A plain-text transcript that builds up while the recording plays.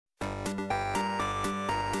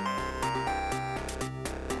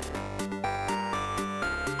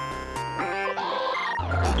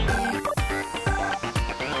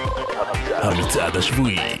המצעד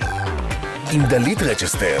השבועי עם דלית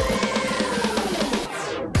רצ'שטר.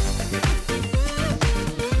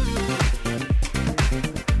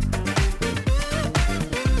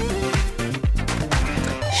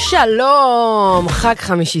 שלום, חג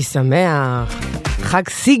חמישי שמח, חג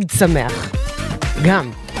סיגד שמח,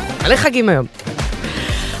 גם, מלא חגים היום.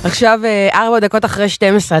 עכשיו 4 דקות אחרי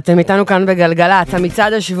 12, אתם איתנו כאן בגלגלת,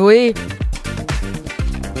 המצעד השבועי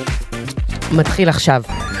מתחיל עכשיו,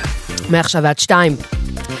 מעכשיו ועד 2.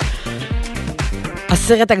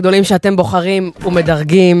 10 הגדולים שאתם בוחרים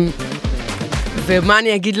ומדרגים, ומה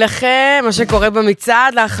אני אגיד לכם, מה שקורה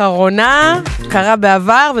במצעד לאחרונה, קרה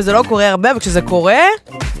בעבר וזה לא קורה הרבה, וכשזה קורה,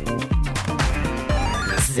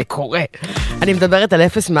 זה קורה. אני מדברת על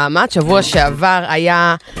 0 מאמץ, שבוע שעבר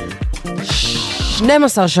היה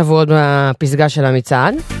 12 שבועות בפסגה של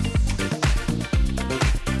המצעד.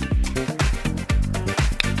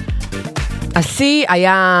 השיא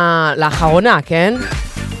היה לאחרונה, כן?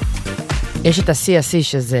 יש את השיא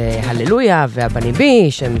שזה הללויה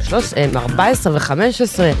והבניבי, שהם 14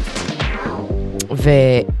 ו-15.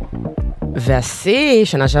 והשיא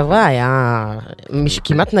שנה שעברה היה,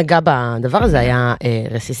 כמעט נגע בדבר הזה, היה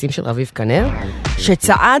רסיסים של רביב כנר,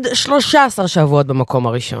 שצעד 13 שבועות במקום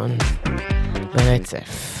הראשון. ברצף.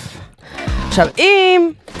 עכשיו,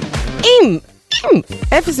 אם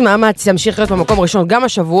 0 מאמץ ימשיך להיות במקום הראשון גם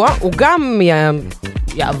השבוע, הוא גם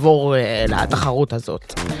יעבור לתחרות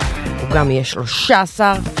הזאת. הוא גם יהיה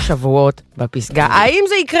 13 שבועות בפסגה. האם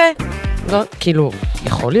זה יקרה? לא, כאילו,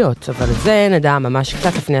 יכול להיות, אבל זה נדע ממש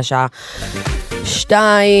קצת לפני השעה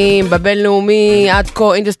 2, בבינלאומי, עד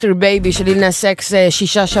כה אינדסטרי בייבי של ליל נס אקס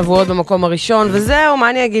 6 שבועות במקום הראשון, וזהו, מה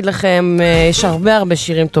אני אגיד לכם, יש הרבה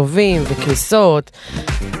שירים טובים וכניסות,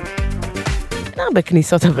 הרבה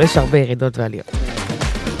כניסות, אבל יש הרבה ירידות ועליות.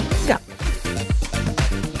 גם.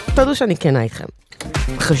 תודו שאני כנה איתכם.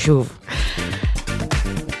 חשוב.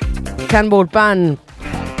 כאן באולפן,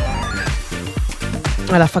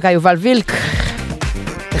 על ההפקה יובל וילק,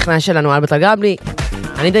 טכנאי שלנו אלברט הגרבלי,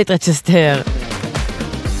 אני דלית רצ'שטר.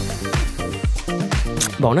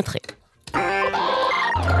 בואו נתחיל.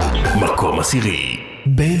 מקום 10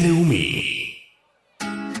 בינלאומי.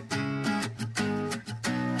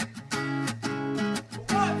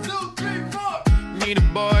 Need a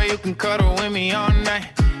boy you can cuddle with me all night.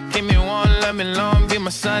 Give me one, let me long, be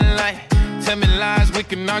my sunlight. Tell me lies, we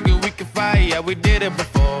can argue, we can fight. Yeah, we did it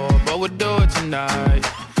before, but we'll do it tonight.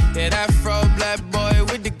 Yeah, that fro black boy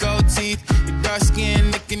with the gold teeth. Your dark skin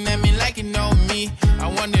looking at me like you know me. I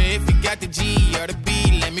wonder if you got the G or the B.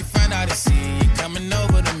 Let me find out and see you coming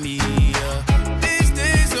over to me. Yeah. These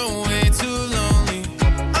days are way too lonely.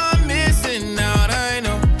 I'm missing out, I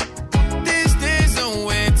know. These days are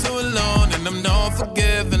way too alone. And I'm not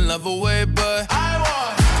forgiving, love away, but I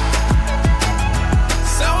want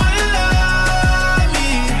someone to love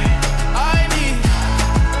me. I need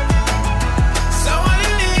someone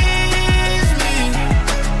who needs me.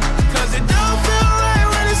 'Cause it don't feel right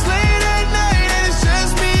when it's late at night and it's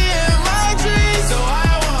just me and my dreams. So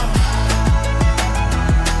I want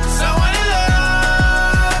someone to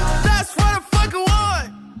love. That's what I fucking want.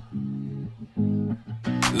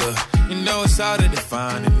 Look, you know it's hard to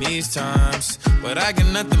define in these times, but I got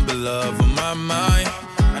nothing but love on my mind.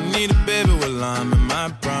 I need a baby while I'm in my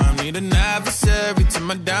prime. Need an adversary to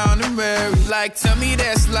my down and weary. Like, tell me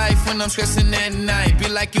that's life when I'm stressing at night. Be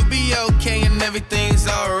like, you'll be okay and everything's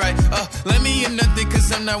alright. Let me in nothing 'cause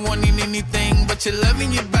I'm not wanting anything but your love in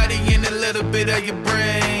your body and a little bit of your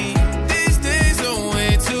brain. These days are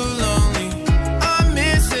way too lonely. I'm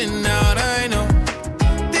missing out, I know.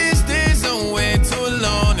 These days are way too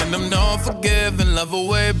alone. And I'm not forgiving, love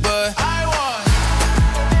away, but I want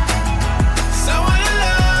someone to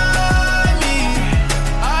love me.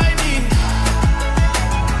 I need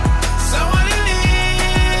someone who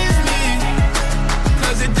needs me.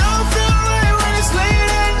 'Cause it don't feel right when it's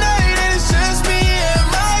late at night and it's just me and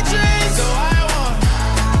my dreams. So I want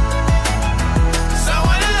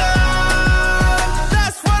someone to love.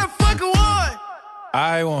 That's what I fucking want.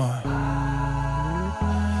 I want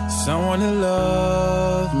someone to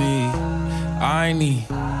love me. I need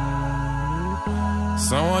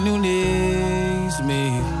someone who needs me.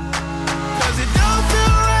 'Cause it don't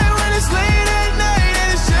feel right when it's late at night and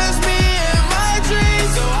it's just me and my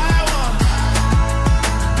dreams. So I want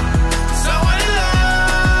someone to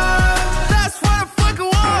love. That's what I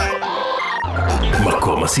fucking want.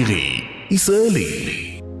 מקום 10 ישראלי.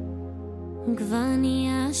 כבר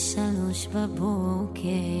נהיה 3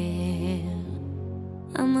 בבוקר,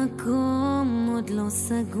 המקום עוד לא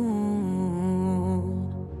סגור,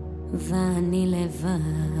 ואני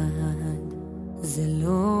לבד, זה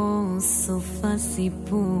לא סוף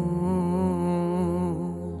הסיפור.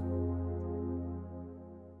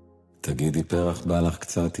 תגידי פרח בא לך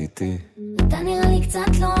קצת איתי. אתה נראה לי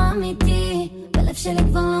קצת לא אמיתי, בלב שלי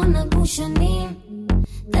כבר לא נגעו שנים.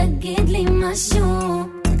 תגיד לי משהו,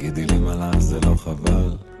 תגידי לי מה לך זה לא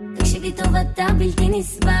חבל. תקשיבי טוב אתה בלתי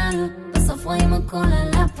נסבל, בסוף רואים הכל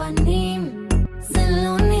על הפנים, זה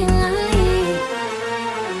לא נראה לי.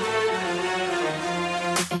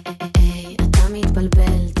 אתה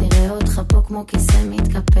מתבלבל, תראה אותך פה כמו כיסא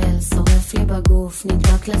מתקפל, שורף לי בגוף,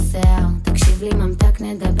 נדבק לשיער, תקשיב לי ממתק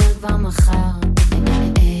נדבר כבר מחר.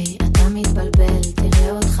 אתה מתבלבל,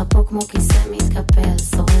 תראה אותך פה כמו כיסא מתקפל,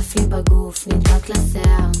 שורף לי בגוף, נדבק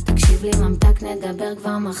לשיער, תקשיב לי ממתק נדבר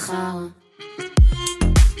כבר מחר.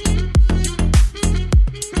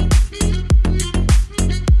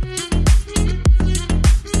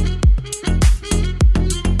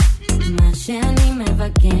 מה שאני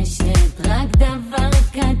מבקשת, רק דבר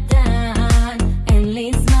קטן, אין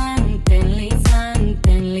לי זמן, תן לי זמן,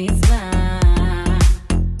 תן לי זמן.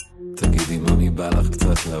 תגידי ממי בא לך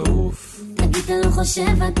קצת לעוף. תגיד אתה לא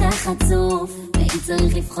חושב אתה חצוף, ואם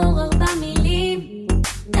צריך לבחור 4 מילים,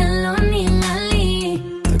 אתה לא נראה לי.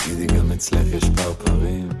 תגידי גם אצלך יש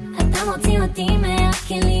פרפרים. אתה מוציא אותי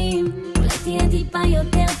מהכלים, אולי תהיה טיפה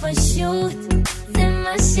יותר פשוט, זה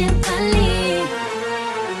מה שבא לי.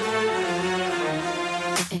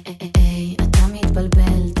 אתה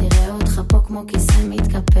מתבלבל, תראה אותך פה כמו כיסא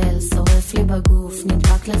מתקפל, שורף לי בגוף,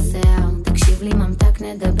 נדבק לשיער, תקשיב לי ממתק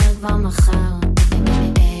נדבר כבר מחר.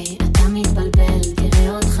 אתה מתבלבל,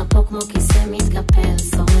 תראה אותך פה כמו כיסא מתקפל,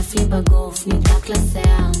 שורף לי בגוף, נדבק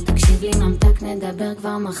לשיער, תקשיב לי ממתק נדבר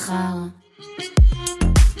כבר מחר.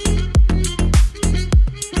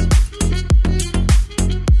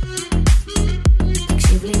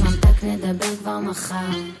 תקשיב לי ממתק נדבר כבר מחר.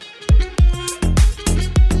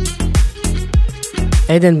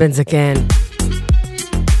 עדן בן זקן.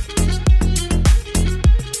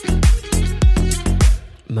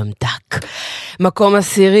 ממתק. מקום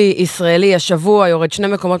עשירי ישראלי השבוע, יורד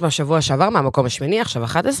 2 מקומות מהשבוע שעבר, מהמקום השמיני, עכשיו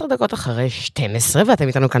 11 דקות אחרי 12, ואתם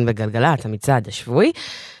איתנו כאן בגלגלת, המצעד השבועי,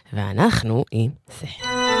 ואנחנו עם זה.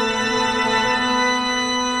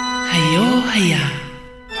 היה.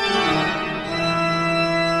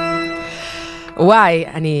 וואי,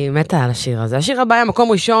 אני מתה על השיר הזה. השיר הבא היה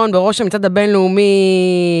מקום ראשון בראש המצעד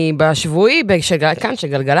הבינלאומי בשבועי, כאן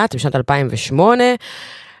שגלגלת בשנת 2008,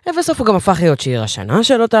 ובסוף הוא גם הפך להיות שיר השנה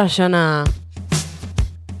של אותה השנה.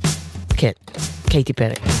 כן, קייטי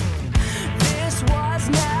פרי.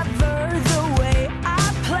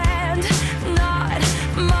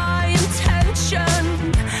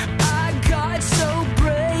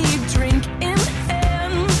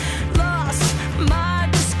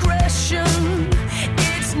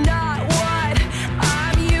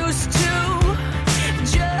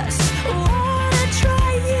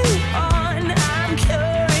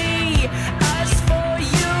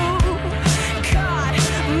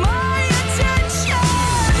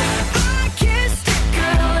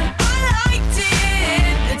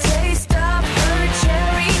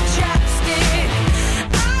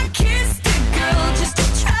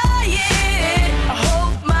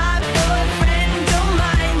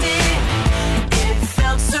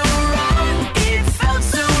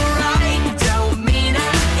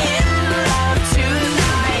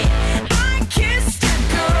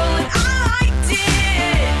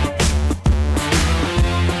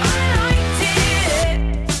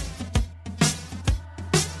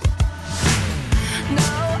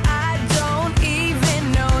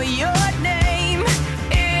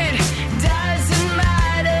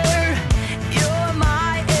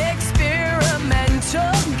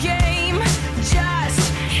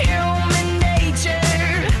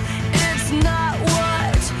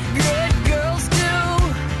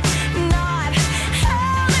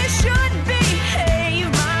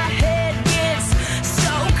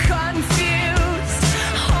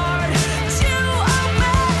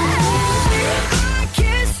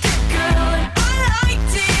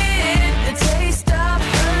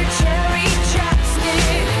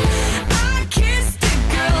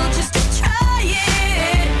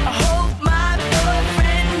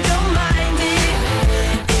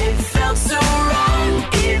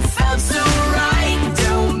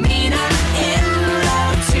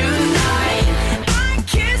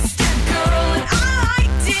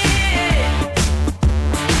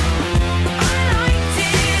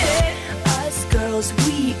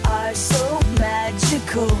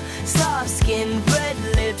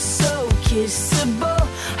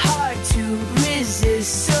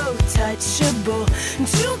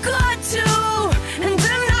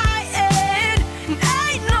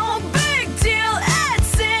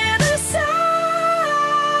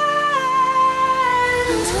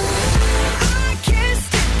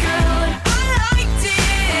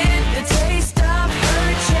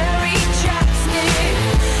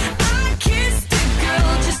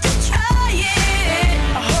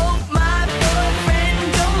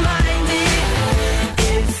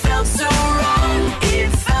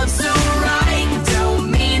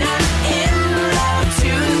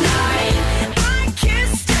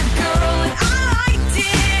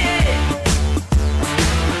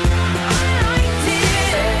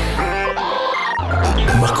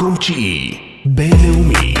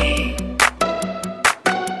 בינלאומי.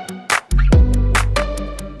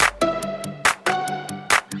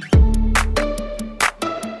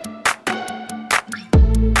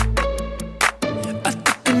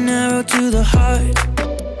 To the heart,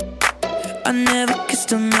 I never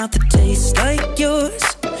kissed a mouth that tastes like yours.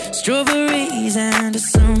 Strawberries and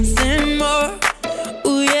something more.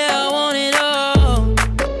 Ooh yeah, I want it all.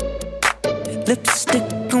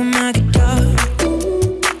 Lipstick on my guitar.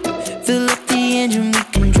 Fill up the engine, we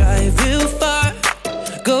can drive real far.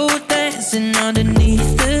 Go dancing underneath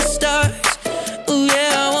the stars. Ooh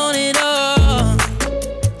yeah, I want it all.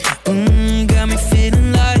 Got me feeling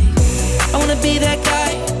like I wanna be that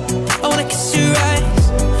guy. I wanna kiss your eyes.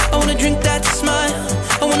 I wanna drink that smile.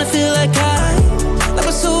 I wanna feel like like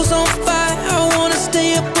my soul's on fire. I wanna stay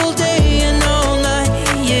up all day and all night.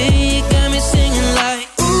 Yeah, you got me singing like,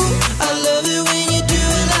 ooh, I love it when you do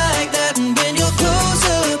it like that. And when you're close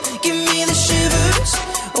up, give me the shivers.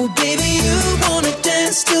 Oh baby, you wanna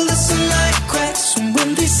dance till the sunlight cracks. And when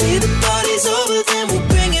they say the party's over, then we'll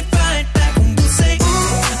bring it right back. And we'll say, ooh,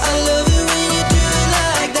 I love it when you do it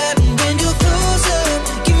like that. And when you're close up,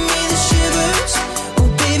 give me the shivers. Oh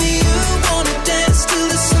baby, you wanna dance till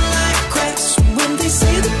the sunlight cracks. And when they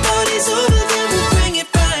say the party's over, then we'll bring it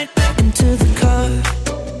right back. Into the car,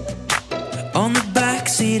 on the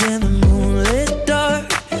backseat in the moonlit dark.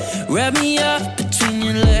 Wrap me up between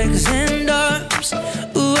your legs and arms.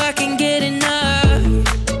 Ooh, I can get enough.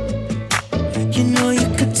 You know you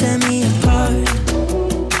could tear me apart.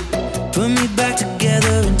 Put me back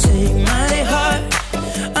together and take my heart.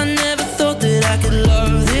 I never thought that I could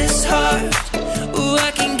love this hard. Ooh,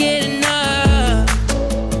 I can get enough.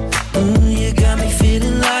 Ooh, you got me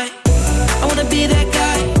feeling like I wanna be that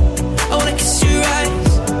guy. I wanna kiss your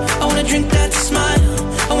eyes. I wanna drink that smile.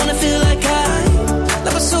 I wanna feel like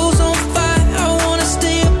like my soul's on fire. I wanna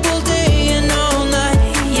stay up all day and all night.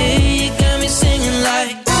 Yeah, you got me singing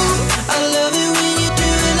like, ooh, I love it when you do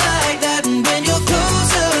it like that. And when you're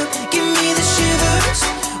close up, give me the shivers.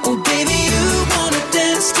 Oh baby, you wanna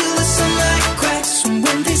dance till the sunlight cracks. And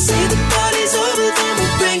when they say the party's over, then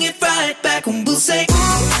we'll bring it right back. And we'll say,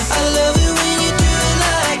 ooh, I love it when you do it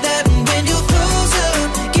like that. And when you're close up,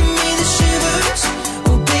 give me the shivers.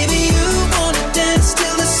 Oh baby, you wanna dance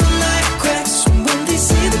till the sunlight cracks. And when they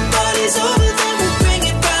say the party's over, then we'll bring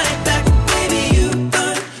it right back. Baby, you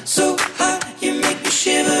burn so hot, you make me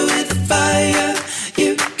shiver with the fire. You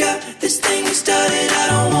got this thing you started, I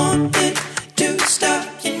don't want it to stop.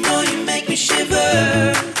 You know you make me shiver.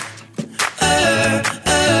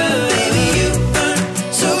 Baby, you burn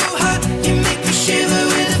so hot, you make me shiver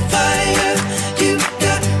with the fire. You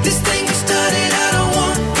got this thing you started, I don't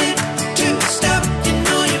want it to stop. You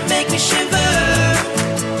know you make me shiver.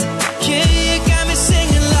 Yeah, you got me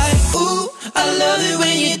singing like, ooh, I love it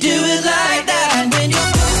when you do it like that. And when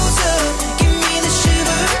you're close up, give me the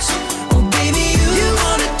shivers. Oh baby, you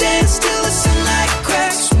wanna dance till the sunlight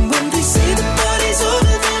cracks. And when they say the party's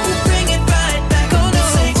over, then we'll bring it right back. Oh no,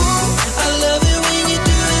 say, ooh, I love it when you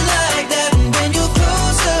do it like that. And when you're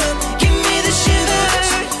close up, give me the shivers.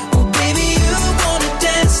 Oh baby, you wanna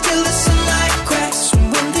dance till the sunlight cracks. And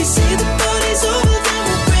when they say the party's over, then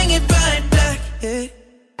we'll bring it right back. Yeah.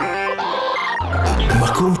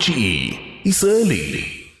 מקום תשיעי, ישראלי.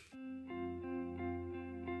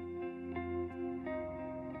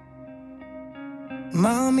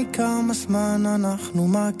 מה מכמה זמן אנחנו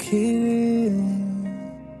מכירים,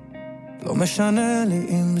 לא משנה לי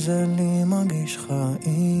אם זה לי מרגיש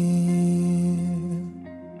חיים.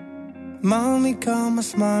 מה מכמה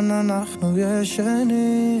זמן אנחנו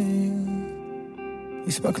ישנים,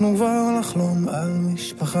 הספקנו כבר לחלום על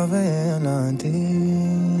משפחה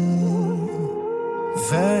וילדים.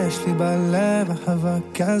 ויש לי בלב אהבה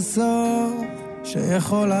כזו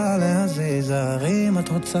שיכולה להזיז הרים. את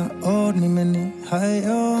רוצה עוד ממני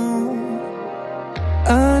היום?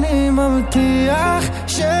 אני מבטיח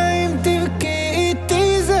שאם תבכי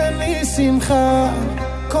איתי זה משמחה.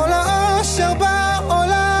 כל האושר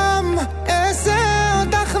בעולם אעשה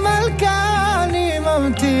אותך מלכה. אני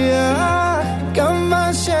מבטיח גם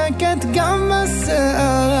בשקט גם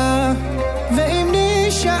בסערה. ואם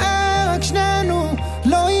נשאר רק שנינו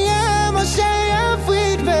לא יהיה מה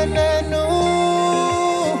שיפריד בינינו.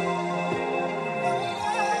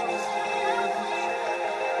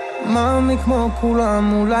 מאמי כמו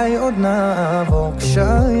כולם אולי עוד נעבור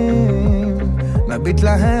קשיים, נביט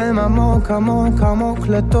להם עמוק עמוק עמוק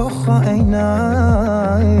לתוך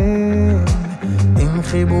העיניים. עם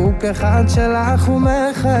חיבוק אחד שלך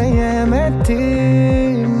ומחיי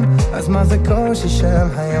מתים, אז מה זה קושי של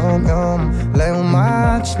היום יום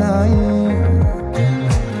לעומת שניים?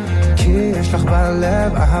 כי יש לך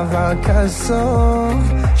בלב אהבה כזו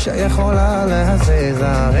שיכולה להזיז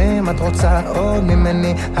הרים. את רוצה עוד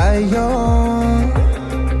ממני היום?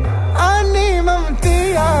 אני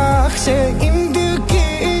מבטיח שאם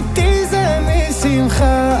תרקי איתי זה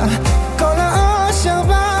משמחה. כל האושר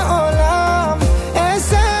בעולם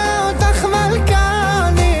אעשה אותך מלכה.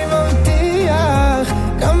 אני מבטיח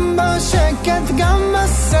גם בשקט גם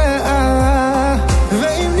בסערה.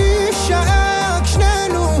 ואם נשאר רק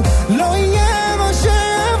שנינו לא יהיה מה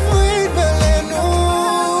שיפריד בינינו.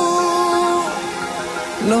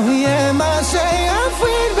 לא יהיה מה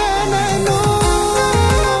שיפריד בינינו.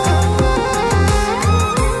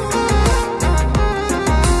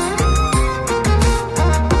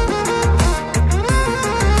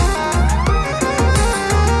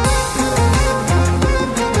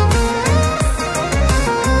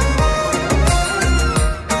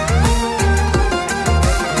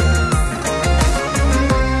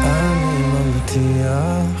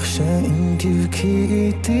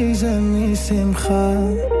 איתי זה משמחה.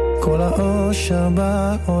 כל האושר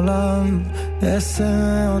בעולם אעשה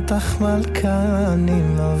אותך מלכה. אני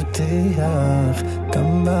מבטיח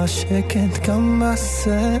גם בשקט גם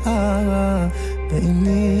בסערה. ואם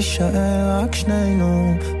נשאר רק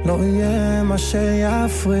שנינו לא יהיה מה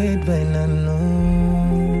שיפריד בינינו.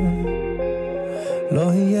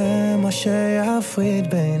 לא יהיה מה שיפריד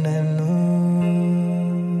בינינו.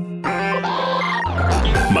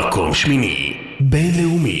 מקום שמיני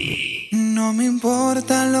בינלאומי. No me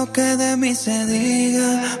importa lo que de mí se diga,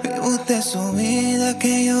 vive usted su vida,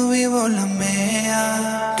 que yo vivo la mía.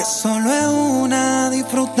 Que solo es una,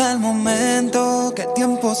 disfruta el momento, que el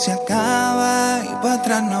tiempo se acaba y para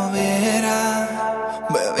atrás no verá.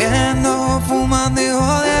 Bebiendo, fumando y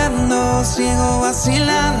jodiendo, sigo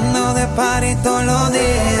vacilando de party todos los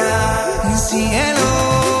días. Cielo.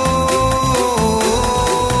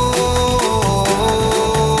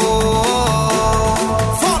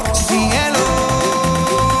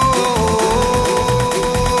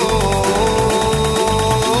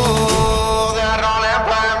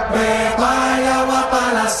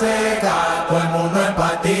 Todo el mundo en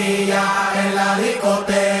patilla en la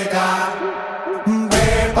discoteca.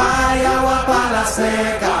 Pepa y agua pa' la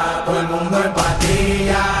seca. Todo el mundo en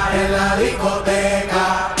patilla en la discoteca.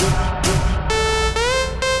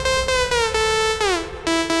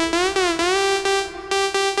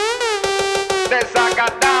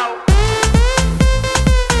 Desacatao.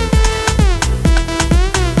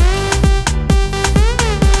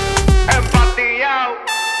 Empatillao.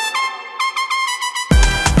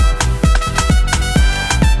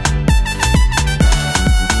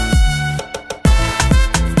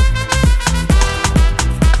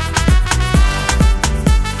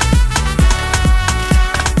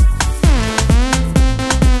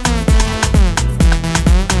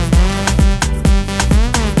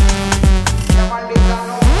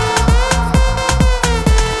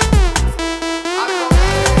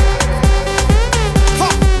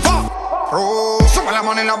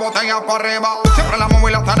 La botella para arriba, siempre la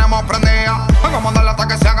móvil las tenemos prendidas. Vengo a mandarla hasta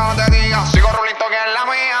que se haga de día. Sigo rulito que es la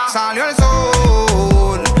mía. Salió el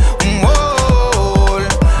sol, un gol.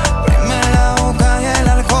 Prime la boca y el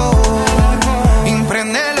alcohol.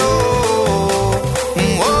 Impréndelo,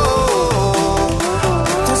 un gol.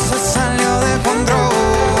 Esto se salió de control.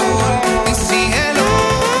 Y síguelo.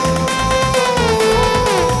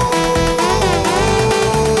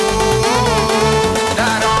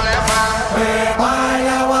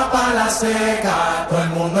 Seca, todo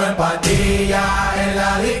el mundo en patilla en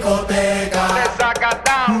la discoteca.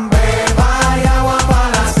 Beba y agua pa'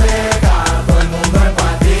 la seca, todo el mundo en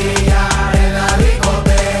patilla en la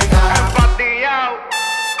discoteca. Empatillao.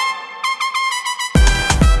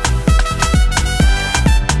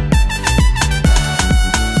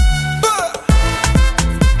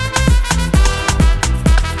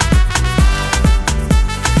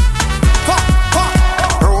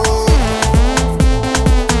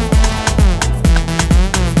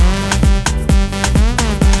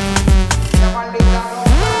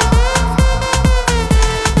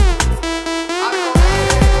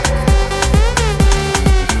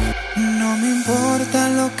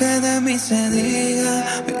 Se diga,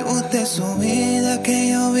 vive usted su vida, que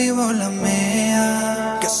yo vivo la mía.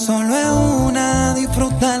 Que solo es una,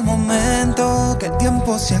 disfruta el momento, que el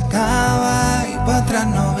tiempo se acaba y para atrás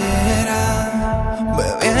no verá.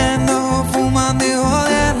 Bebiendo, fumando y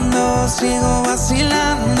jodiendo, sigo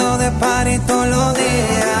vacilando de party todos los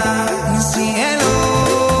días. Cielo.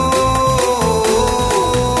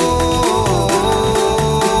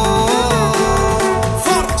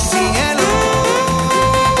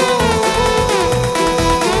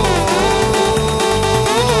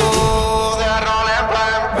 De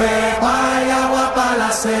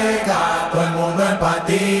seca, todo el mundo en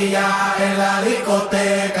patilla en la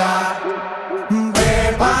discoteca.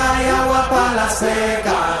 Pepa y agua para la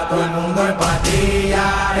seca, todo el mundo en patilla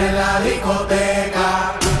en la discoteca.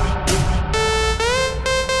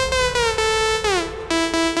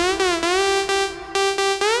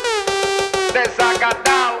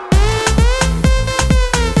 Desacatado.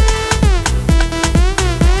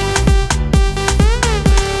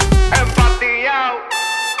 Empatillado.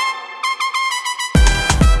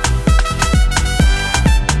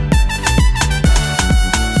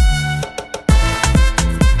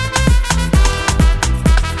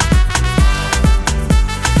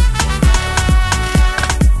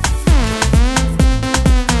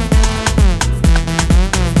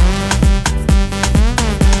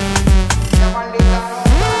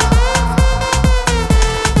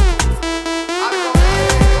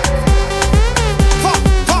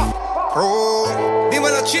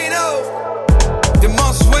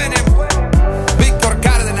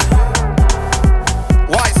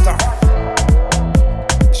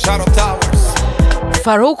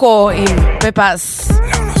 פרוקו עם פפס,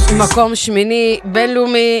 מקום שמיני,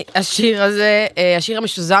 בינלאומי, השיר הזה, השיר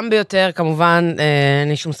המשוזם ביותר, כמובן, אין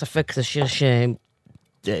לי שום ספק, זה שיר ש...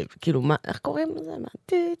 כאילו, מה, איך קוראים לזה?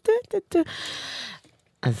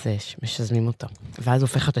 אז משזמים אותו, ואז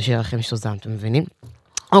הופך את השיר הכי משוזם, אתם מבינים?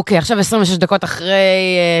 אוקיי, עכשיו 26 דקות אחרי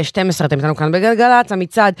 12, אתם איתנו כאן בגלגלת,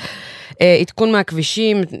 המצעד, עדכון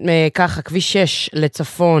מהכבישים, ככה, כביש 6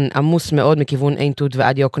 לצפון, עמוס מאוד מכיוון עין תות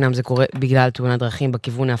ועד יוקנעם, זה קורה בגלל תאונת דרכים,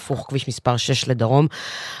 בכיוון ההפוך, כביש מספר 6 לדרום,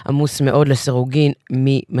 עמוס מאוד לסירוגין,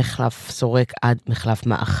 ממחלף סורק עד מחלף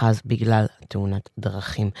מאחז, בגלל תאונת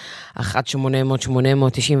דרכים. 1-800-890-118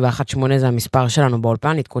 זה המספר שלנו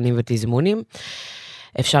באולפן, עדכונים ותזמונים.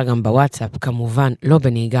 אפשר גם בוואטסאפ, כמובן, לא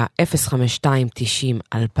בנהיגה,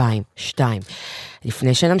 052-90-2002.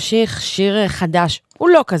 לפני שנמשיך, שיר חדש, הוא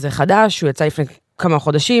לא כזה חדש, הוא יצא לפני כמה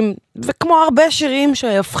חודשים, וכמו הרבה שירים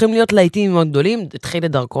שהופכים להיות להיטים מאוד גדולים, התחיל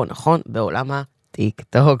לדרכו, נכון? בעולם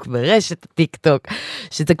הטיק-טוק, ברשת הטיק-טוק,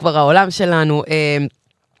 שזה כבר העולם שלנו.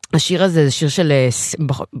 השיר הזה זה שיר של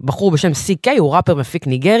בחור בשם CK, הוא ראפר מפיק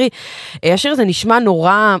ניגרי. השיר הזה נשמע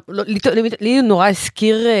נורא, לי נורא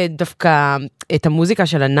הזכיר דווקא את המוזיקה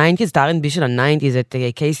של ה-90s, את ה-R&B של ה-90s, את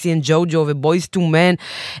קייסי אנד ג'וג'ו ובויז טו מן,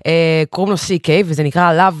 קוראים לו CK, וזה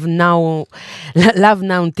נקרא Love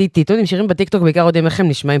Now Titi. אתם יודעים, שירים בטיקטוק בעיקר יודעים איך הם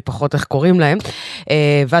נשמעים פחות, איך קוראים להם,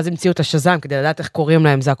 ואז המציאו את השזם כדי לדעת איך קוראים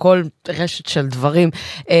להם, זה הכל רשת של דברים.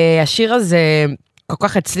 השיר הזה כל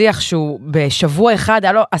כך הצליח שהוא בשבוע אחד,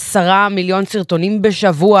 היה לו 10 מיליון סרטונים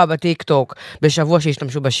בשבוע בטיקטוק, בשבוע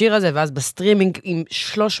שהשתמשו בשיר הזה, ואז בסטרימינג עם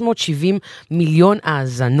 370 מיליון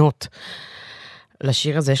האזנות.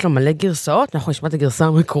 לשיר הזה יש לו מלא גרסאות, אנחנו נשמע את הגרסה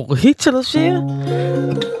המקורית של השיר,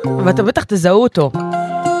 ואתם בטח תזהו אותו.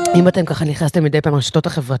 אם אתם ככה נכנסתם מדי פעם לרשתות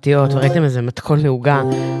החברתיות, וראיתם איזה מתכון נהוגה,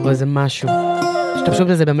 או איזה משהו, שתמשו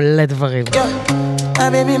בזה במלא דברים.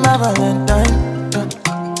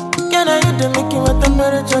 Can I hit the Mickey with the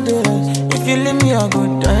temperature difference? If you leave me a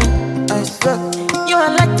good time, I swear. You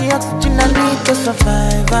are like the oxygen I need to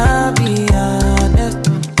survive, I'll be honest.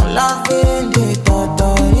 Loving the thought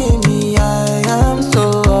in me, I am so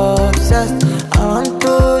obsessed. I want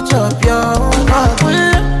to chop your heart.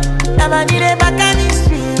 Never need a back and it's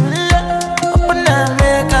real. Open up,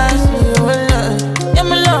 make us feel. Yeah,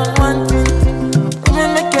 my love, one thing. Let me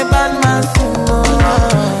make a bad man sing more.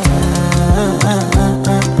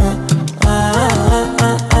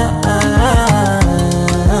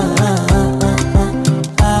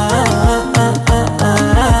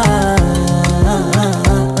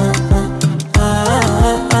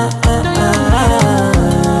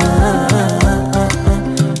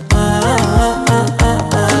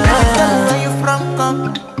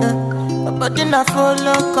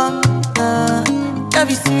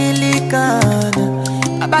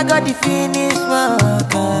 I got the finish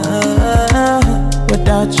work.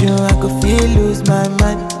 Without you, I could feel lose my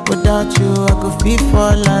mind. Without you, I could feel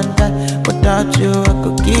fall and die. Without you, I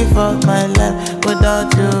could give up my life. Without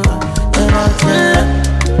you,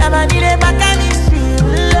 never need a back and it's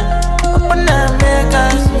real. Open up, make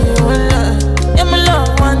us feel. Yeah, my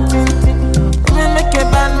love, one thing. Let me make a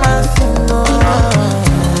bad man sing.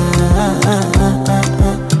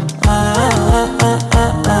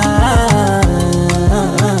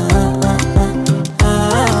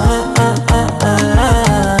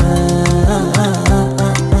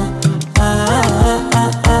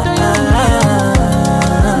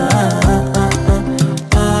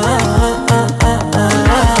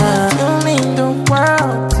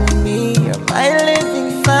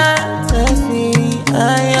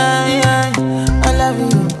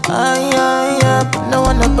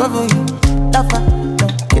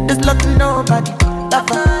 There's nothing nobody.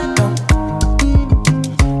 Lover, no.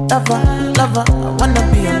 Lover, lover, I wanna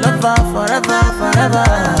be a lover forever, forever.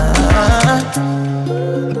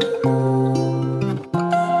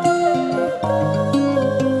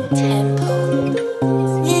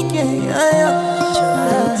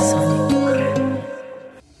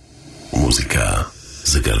 מוזיקה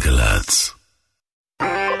זה גלגלצ.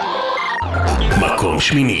 מקום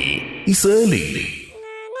שמיני, ישראלי.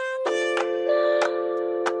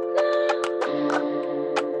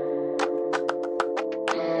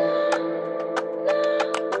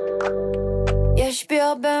 יש בי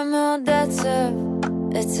הרבה מאוד עצב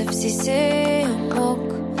בסיסי עמוק,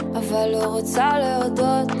 אבל לא רוצה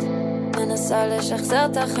להודות, מנסה לשחזר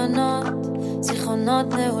תחנות,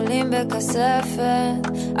 זיכרונות נעולים בכספת,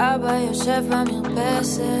 אבא יושב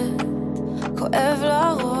במרפסת, כואב לו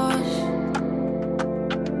הראש.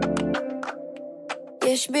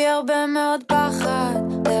 יש בי הרבה מאוד פחד,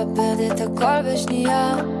 לאבד את הכל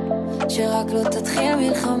בשנייה, שרק לא תתחיל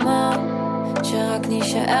מלחמה, שרק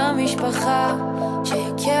נשאר משפחה,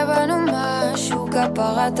 שיקה בנו משהו,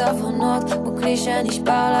 כפרת אבונות, כמו כלי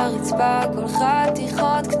שנשבר לרצפה, כל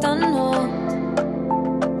חתיכות קטנות.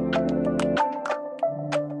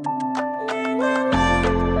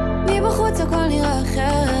 מבחוץ הכל נראה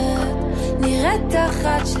אחרת, נראה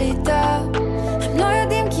תחת שליטה, הם לא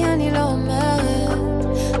יודעים כי אני לא אומרת,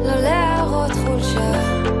 לא להראות חולשה,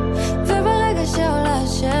 וברגע שעולה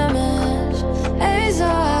השמש, איזו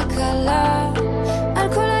הקלה,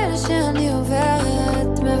 על כל לילה שאני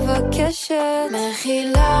עוברת, מבקשת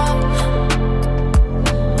מחילה,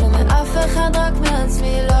 לא מאף אחד רק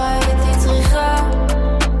מעצמי, לא הייתי צריכה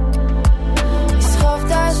לסחוב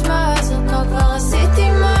את האשמה הזאת, לא כבר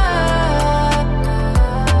עשיתי מה,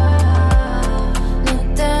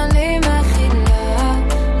 נותן לי מחילה,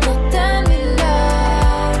 נותן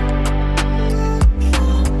מילה.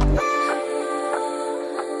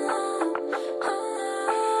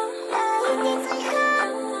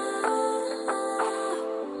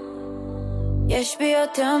 יש בי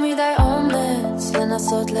יותר מדי אומץ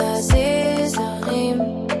לנסות להזיז הרים,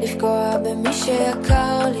 לפגוע במי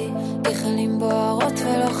שיקר לי, גחלים בוערות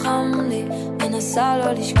ולא חם לי, מנסה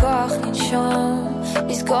לא לשכוח לנשום,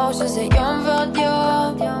 לזכור שזה יום ועוד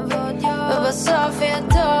יום, ובסוף יהיה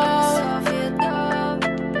טוב,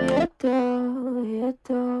 יהיה טוב, יהיה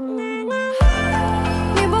טוב.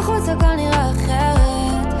 מבחוץ הכל נראה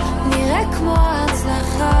אחרת, נראה כמו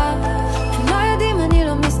ההצלחה, הם לא יודעים אני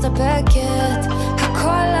לא מסתפקת, הכל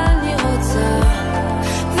אני רוצה,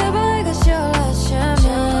 וברגע שעולה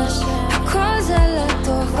השמש, הכל זה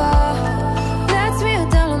לטובה, לעצמי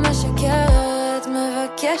יותר לא משקרת,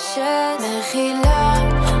 מבקשת מחילה,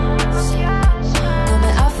 לא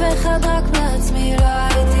מאף אחד רק מעצמי, לא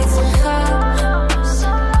הייתי צריכה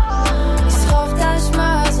לסחוב את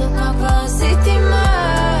האשמה הזאת, מה כבר עשיתי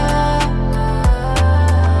מה,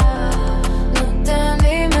 נותן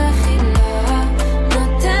לי מחילה,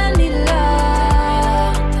 נותן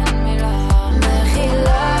מילה,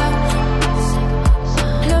 מחילה,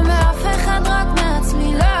 לא מאף אחד רק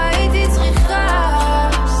מעצמי, לא הייתי צריכה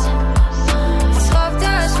לסחוב את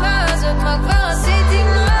האשמה הזאת, מה כבר עשיתי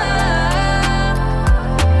מה,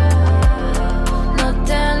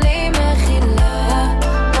 נותן לי מחילה,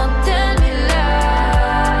 נותן מילה.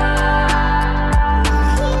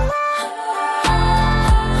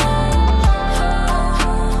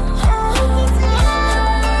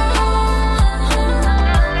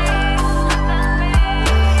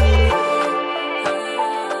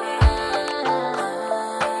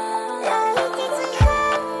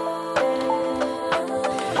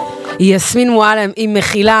 יסמין מועלם עם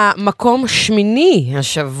מחילה, מקום שמיני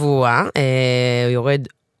השבוע, הוא יורד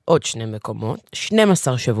עוד 2 מקומות,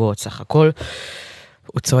 12 שבועות סך הכל,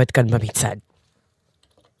 הוא צועד כאן במצעד.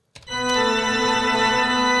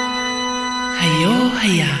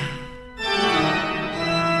 היה.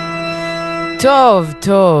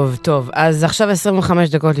 טוב, אז עכשיו 25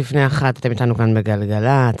 דקות לפני 1, אתם איתנו כאן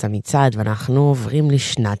בגלגלצ, המצעד, ואנחנו עוברים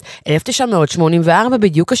לשנת 1984,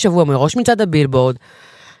 בדיוק השבוע, מראש מצעד הבילבורד,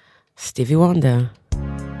 סטיבי וונדר.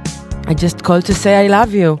 I just called to say I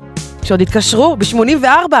love you. שעוד התקשרו, ב-84,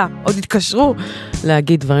 עוד התקשרו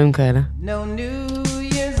להגיד דברים כאלה. No New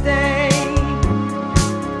Year's Day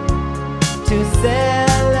to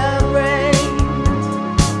celebrate,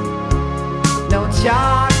 no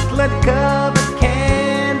chocolate covered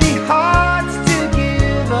candy hearts to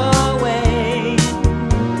give away,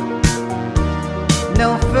 no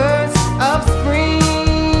first of spring,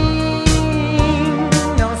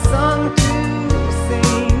 no song to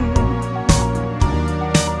sing.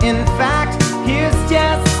 In fact, here's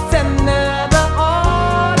just another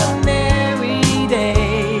ordinary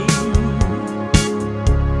day.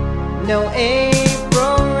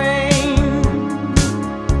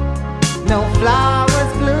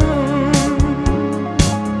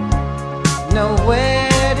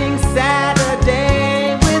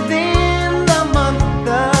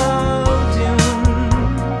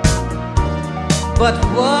 But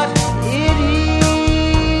what it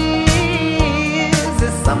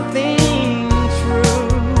is something true,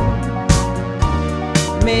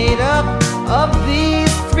 made up of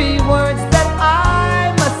these three words that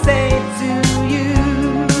I must say to you.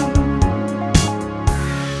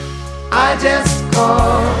 I just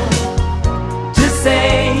called to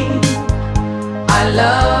say I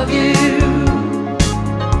love you.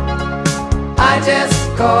 I just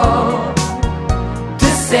called to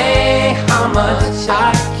say how much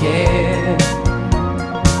I care.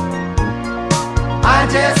 I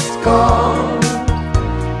just called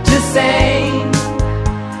to say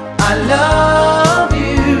I love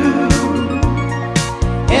you,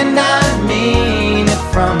 and I mean it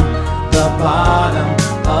from the bottom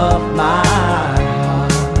of my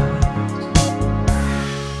heart.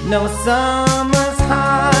 No summer's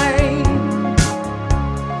high,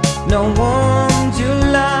 no warm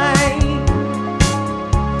July,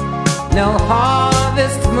 no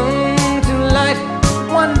harvest moon to light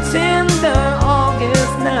one tender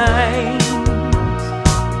August night,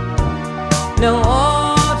 no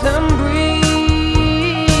autumn breeze,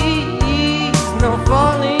 no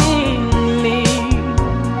falling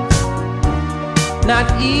leaves, not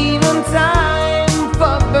even time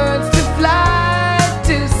for birds to fly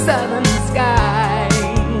to southern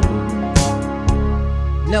skies,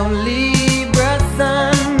 no Libra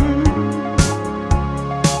sun,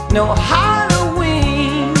 no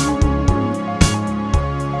Halloween,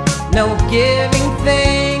 no giving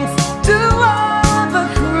thanks to all the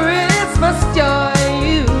Christmas joy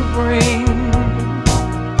you bring.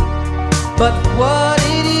 But what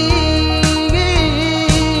it is,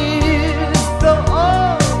 so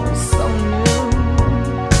oh so new,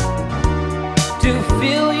 to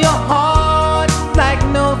fill your heart like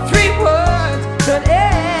no three words could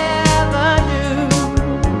ever do.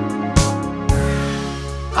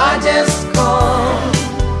 I just called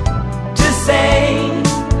to say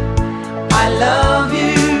I love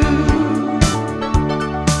you.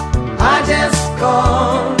 I just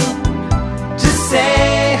called to say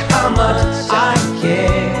how much I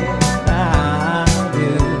care. I do.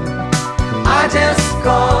 I just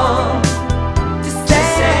called to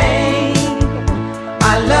say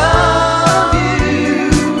I love you,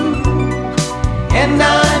 and I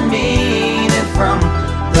mean it from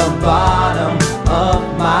the bottom of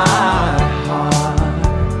my heart.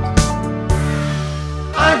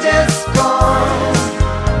 I just called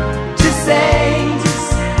to say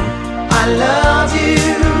I love you.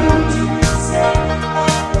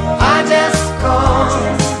 I just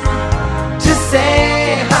called to say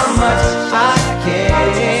how much I care.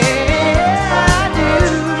 I do.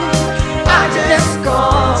 I just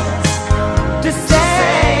called to say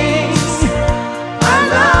I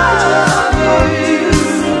love you,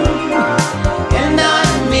 and I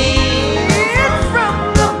mean it from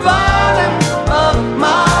the bottom of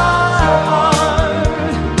my heart,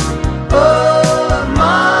 of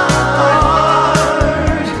my heart,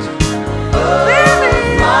 of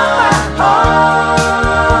my heart.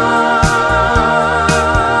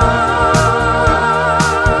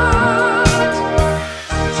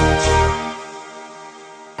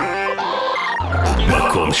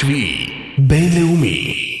 מקום שביעי בינלאומי.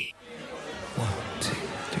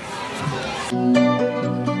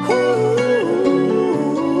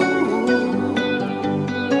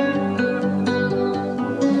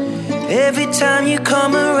 Every time you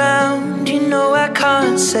come around, you know I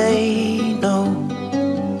can't say no.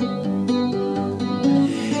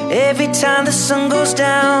 Every time the sun goes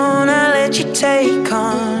down, I let you take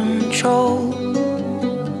control.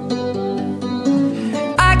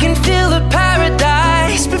 I can feel the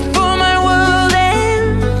paradise before my world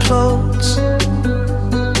implodes.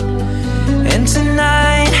 And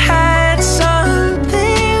tonight had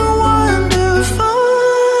something wonderful.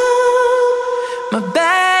 My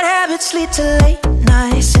bad habits lead to late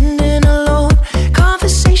nights, sitting alone,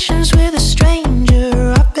 conversations with a stranger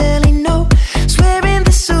I barely know, swearing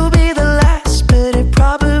this'll be the last, but it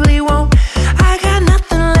probably won't. I got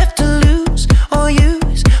nothing left to lose,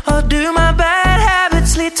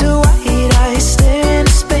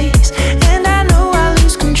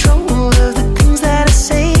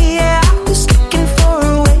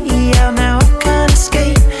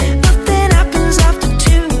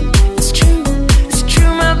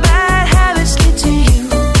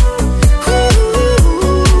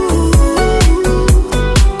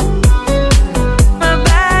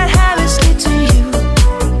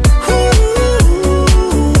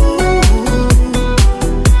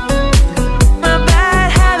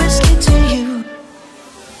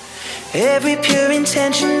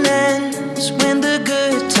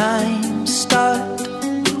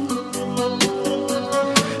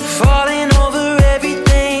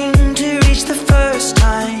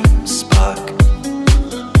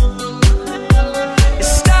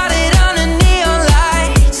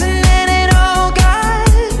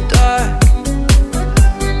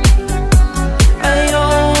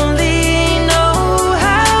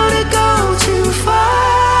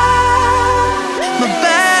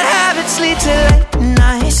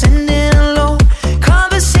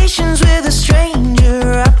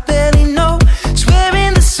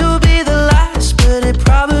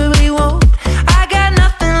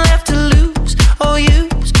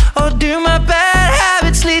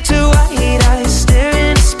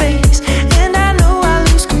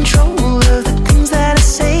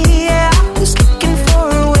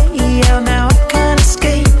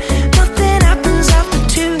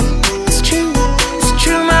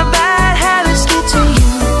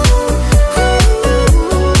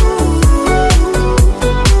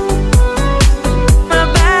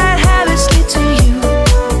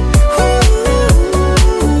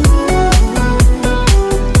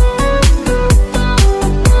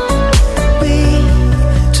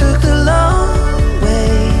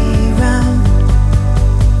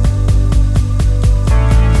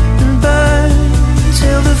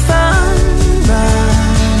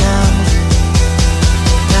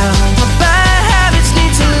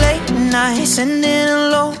 nights ending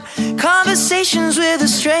alone, conversations with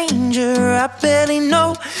a stranger I barely know,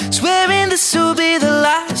 swearing this will be the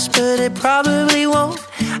last, but it probably won't.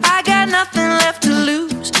 I got nothing left to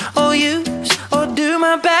lose or use, or do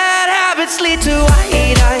my bad habits lead to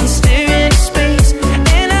white eyes staring into space,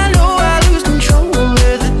 and I know I lose control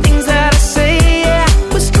of the things that I say. Yeah,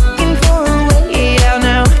 I was looking for a way out,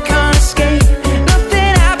 now I can't escape.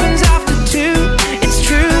 Nothing happens after two, it's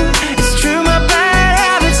true, my bad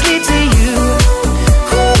habits lead to you.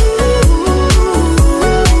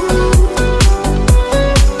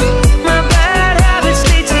 My bad habits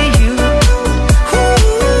lead to you.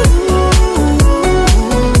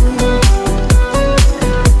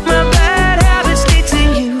 My bad habits lead to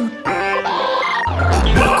you.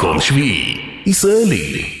 מקום שביעי,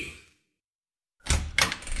 ישראלי.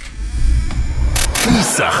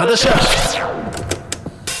 כניסה חדשה.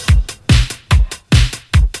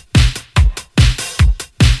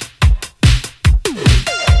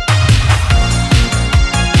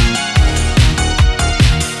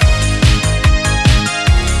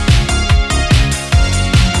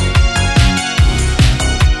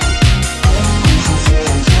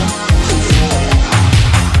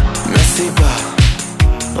 מסיבה,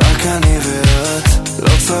 רק אני ואת, לא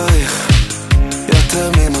צריך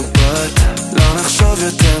יותר ממבט, לא נחשוב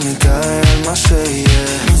יותר מדי על מה שיהיה,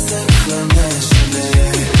 נצטרך לנשנה.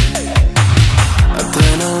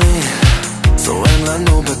 אדרנלין זורם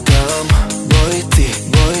לנו בדם, בוא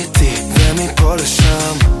איתי ומפה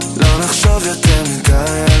לשם, לא נחשוב יותר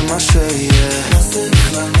מדי על מה שיהיה,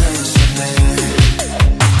 נצטרך לנשנה.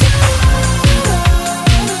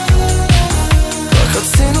 רק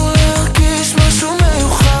רצינו להרגיש משהו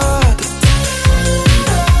מיוחד,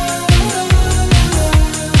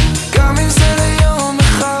 גם אם זה ליום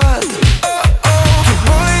אחד. כי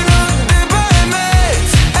בואי נודה באמת,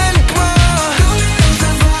 אין כמו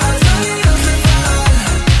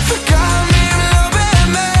וגם אם לא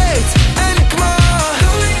באמת, אין כמו.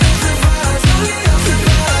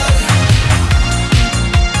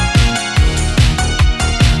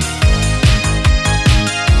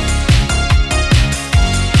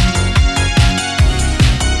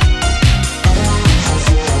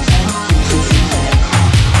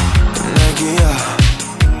 נגיע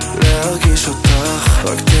להרגיש אותך,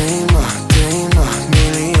 רק טעימה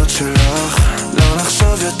מלהיות שלך, לא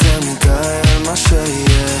נחשוב יותר מדי על מה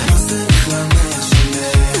שיהיה, נצטרך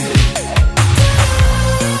לנשנה.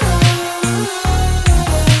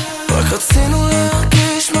 רק רצינו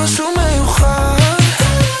להרגיש משהו מיוחד,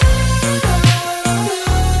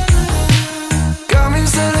 גם אם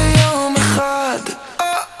זה ליום אחד.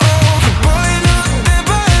 כי בואי נודה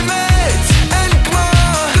באמת, אין כמו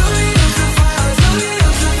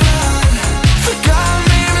וגם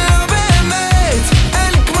אם לא באמת,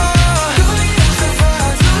 אין כמו.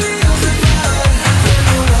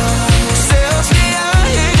 זה עוד שנייה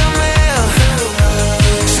ייגמר,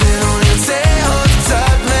 שנינו נרצה עוד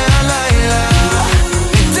קצת מהלילה,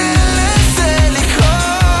 ניתן לזה לקרות.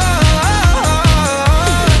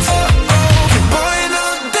 כי בואי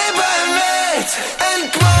נודה באמת, אין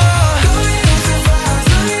כמו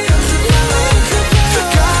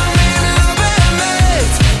וגם אם לא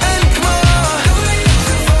באמת, אין כמו.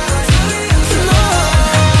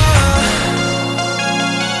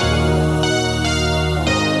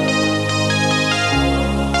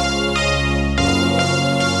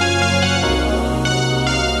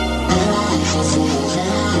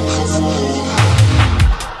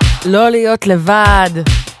 לא להיות לבד.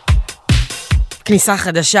 כניסה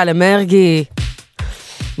חדשה למרגי.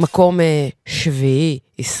 מקום שביעי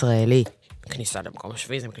ישראלי. כניסה למקום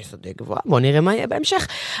השביעי, זה כניסה די גבוהה. בואו נראה מה יהיה בהמשך.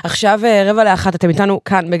 עכשיו 12:45, אתם איתנו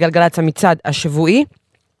כאן בגלגלצ המצעד השבועי.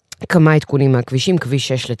 כמה עדכונים מהכבישים, כביש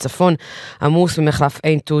 6 לצפון, עמוס ממחלף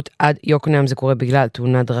עין תות עד יוקנעם, זה קורה בגלל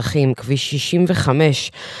תאונת דרכים. כביש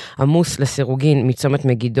 65, עמוס לסירוגין מצומת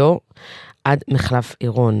מגידו עד מחלף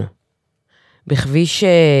עירון. בכביש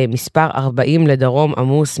מספר 40 לדרום,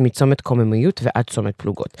 עמוס מצומת קוממיות ועד צומת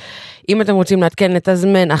פלוגות. אם אתם רוצים לעדכן את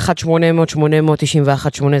הזמן, 1-800-891-8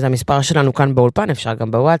 זה המספר שלנו כאן באולפן, אפשר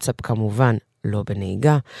גם בוואטסאפ, כמובן, לא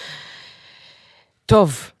בנהיגה.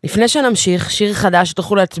 טוב, לפני שנמשיך, שיר חדש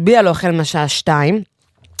שתוכלו להצביע לו החל מהשעה 2.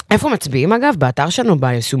 איפה מצביעים אגב? באתר שלנו,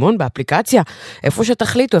 ביישומון, באפליקציה, איפה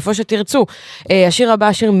שתחליטו, איפה שתרצו. השיר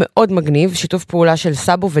הבא, שיר מאוד מגניב, שיתוף פעולה של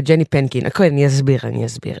סאבו וג'ני פנקין. אני אסביר.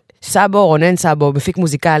 סאבו, רונן סאבו, מפיק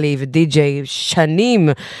מוזיקלי ודי-ג'יי, שנים,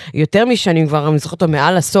 יותר משנים כבר, אני זוכרת אותו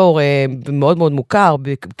מעל עשור, מאוד מאוד מוכר,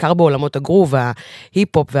 בעיקר בעולמות הגרוב,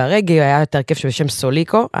 ההיפ-הופ והרגי, היה את הרכב שבשם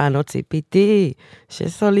סוליקו, לא ציפיתי,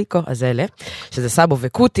 שסוליקו, אז אלה, שזה סאבו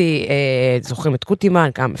וקוטי, זוכרים את קוטימן,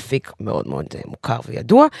 גם מפיק מאוד מאוד מוכר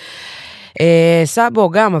וידוע. סאבו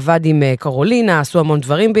גם עבד עם קרולינה, עשו המון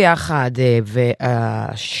דברים ביחד,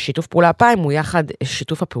 והשיתוף פעולה הפעם הוא יחד,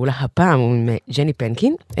 שיתוף הפעולה הפעם הוא עם ג'ני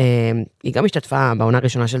פנקין, היא גם השתתפה בעונה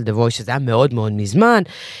הראשונה של The Voice, שזה היה מאוד מאוד מזמן,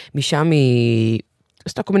 משם היא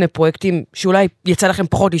עשתה כל מיני פרויקטים שאולי יצא לכם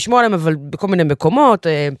פחות לשמוע עליהם, אבל בכל מיני מקומות,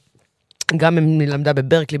 גם היא למדה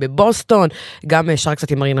בברקלי בבוסטון, גם שר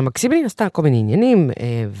קצת עם מרינה מקסימלין, עשתה כל מיני עניינים,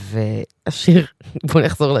 והשיר, בואו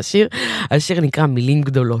נחזור לשיר, השיר נקרא מילים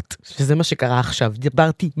גדולות, שזה מה שקרה עכשיו,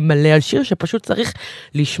 דיברתי מלא על שיר שפשוט צריך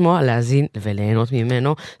לשמוע, להזין וליהנות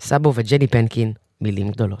ממנו, סאבו וג'ני פנקין, מילים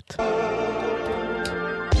גדולות.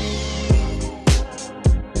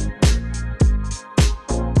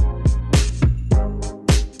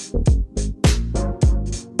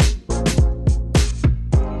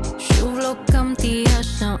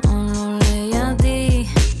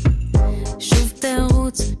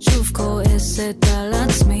 שוב כועסת על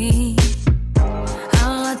עצמי,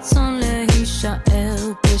 הרצון להישאר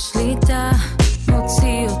בשליטה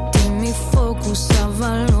מוציא אותי מפוקוס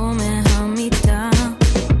אבל לא מהמיטה.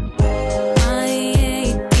 מה יהיה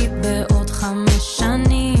איתי בעוד 5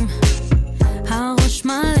 שנים? הראש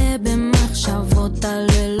מלא במחשבות על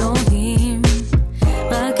אלוהים,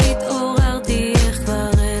 רק התעוררתי איך כבר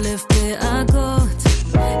 1000 דאגות,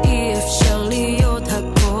 אי אפשר להיות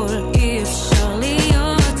הכל, אי אפשר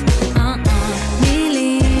להיות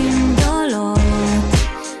מילים גדולות,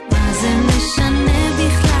 מה זה משנה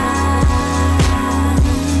בכלל?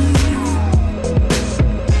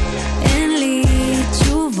 אין לי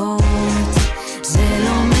תשובות, זה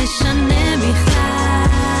לא משנה בכלל.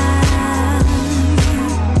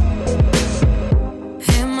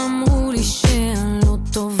 הם אמרו לי שאני לא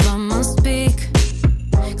טובה מספיק,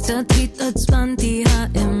 קצת התעצבנתי,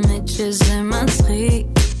 האמת שזה מצחיק,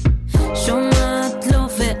 שומעת לו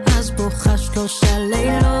ואז בוכה 3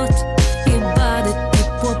 לילות, איבדתי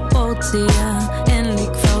פרופורציה, אין לי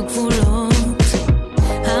כבר גבולות,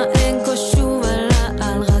 האגו שוב עלה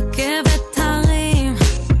על רכבת הרים,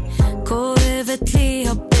 כואבת לי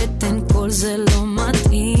הבטן, כל זה לא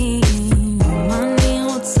מתאים, אני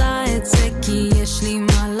רוצה את זה כי יש לי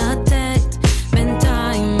מה לתת,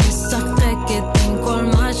 בינתיים משחקת עם כל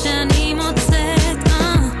מה שאני מוצאת.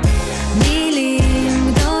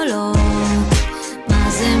 מילים גדולות, מה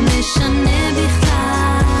זה משנה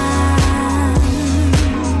בכלל?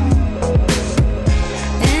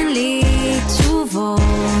 אין לי תשובות,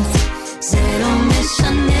 זה לא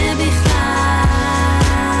משנה בכלל.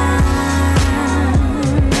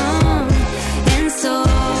 אין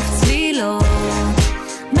סוף צלילות,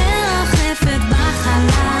 מרחפת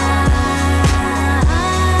בחלל.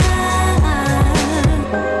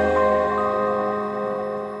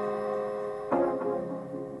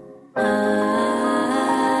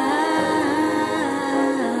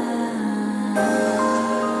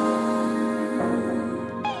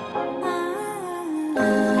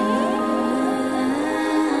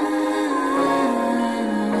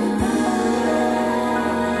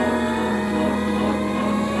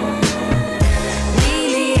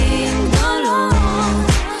 מילים גדולות,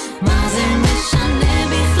 מה זה משנה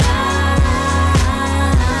בכלל?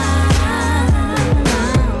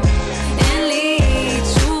 אין לי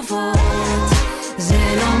תשובות, זה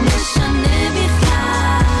לא משנה בכלל.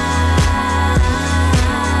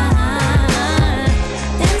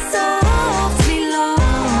 אין סוף צלילות,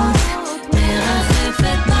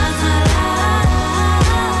 מרחפת בחלל.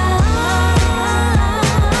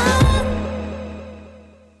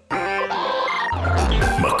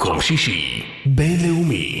 מקום שישי,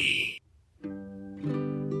 בינלאומי.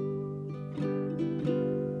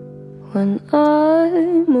 When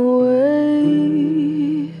I'm away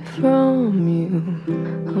from you,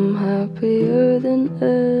 I'm happier than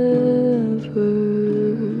ever.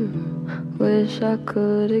 Wish I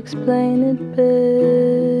could explain it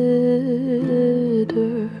better.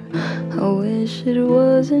 I wish it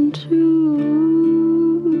wasn't true.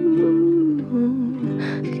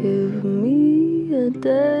 Give me a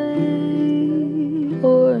day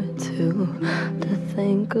or two to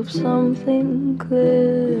think of something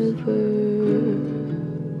clever,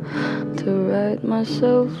 to write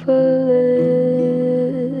myself a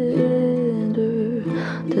letter,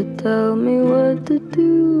 to tell me what to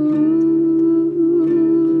do.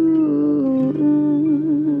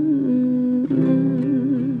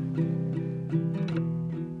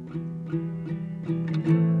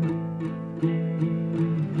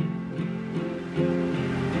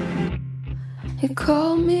 You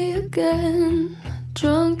call me again,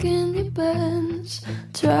 drunk in the Benz,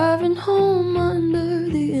 driving home under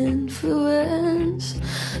the influence.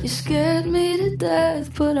 You scared me to death,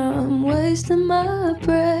 but I'm wasting my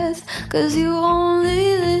breath, 'cause you only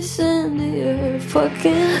listen to your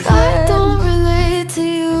fucking friends. I don't relate to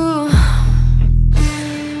you,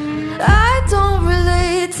 I don't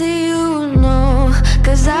relate to you, no,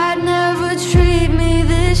 'cause I'd never treat me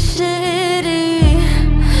this shitty.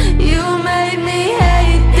 You made me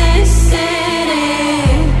hate this city,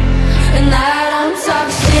 and I don't talk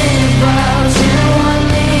shit about you on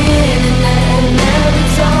the internet. Never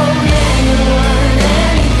told anyone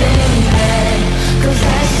anything bad, 'cause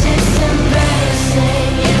that shit's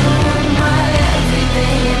embarrassing. You were my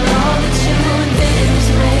everything, and all that you did was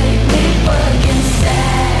make me fucking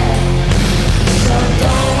sad. So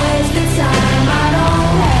don't waste the time I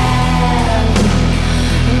don't have,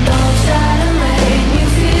 and don't try to make me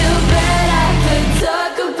feel bad. I could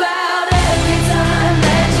talk about every time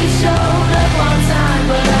that you showed up on time,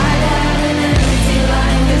 but I have an empty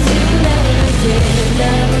line, 'cause you never did,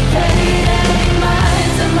 never paid any mind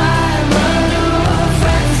to my mother or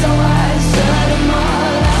friends, so I shut them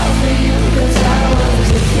all out for you, 'cause I was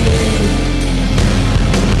a kid.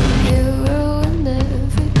 You ruined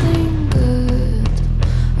everything good,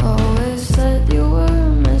 always said you were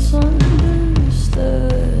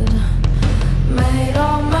misunderstood, made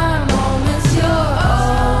all my moments your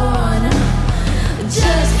own.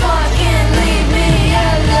 Just fucking leave me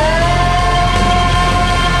alone.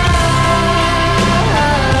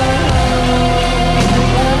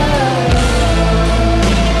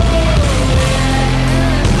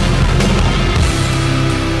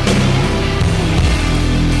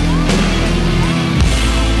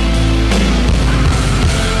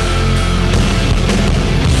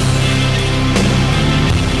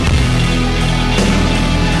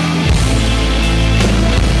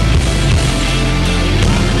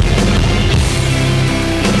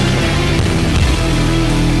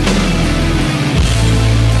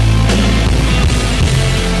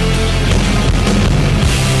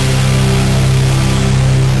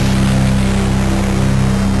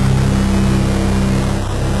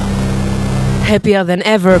 Happier than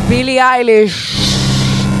ever, בילי אייליש,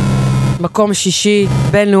 מקום שישי,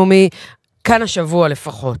 בינלאומי, כאן השבוע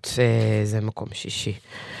לפחות, זה מקום שישי.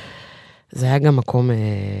 זה היה גם מקום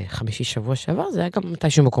חמישי שבוע שעבר, זה היה גם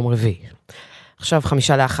מתישהו מקום רביעי. עכשיו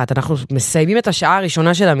 1:55, אנחנו מסיימים את השעה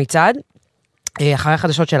הראשונה של המצעד, אחרי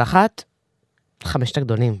החדשות של 1, 5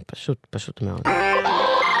 הגדולים, פשוט מאוד.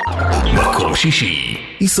 מקום שישי,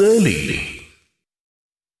 ישראלי.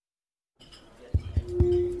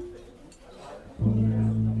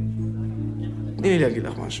 תני לי להגיד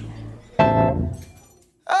לך משהו.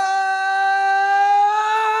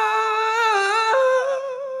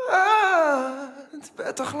 את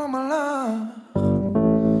בטח לא מלאך,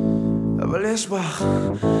 אבל יש בך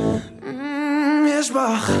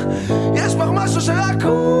משהו שרק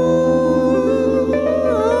הוא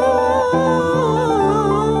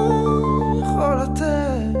יכול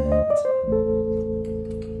לתת.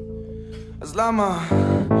 אז למה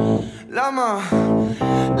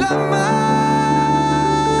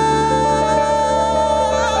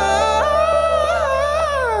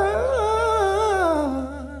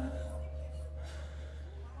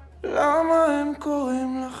הם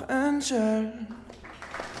קוראים לך אנג'ל?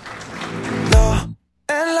 לא,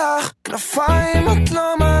 אין לך כנפיים, את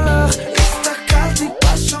לא מלאך. הסתכלתי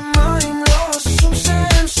בשמיים, לא רשום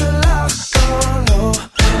שהם שלך. לא,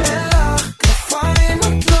 אין לך כנפיים,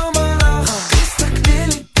 את לא מלאך. תסתכלי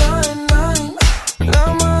לי בעיניים,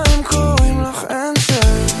 למה הם קוראים לך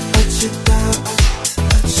אנג'ל? את שידעת,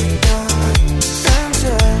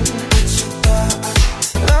 אנג'ל. את שידעת,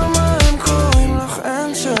 למה הם קוראים לך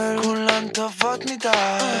אנג'ל? כולן טובות מדי,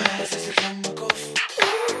 זה גם בגוף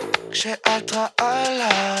כשאת רעה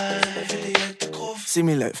עליי.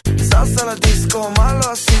 שימי לב, סס על הדיסקו, מה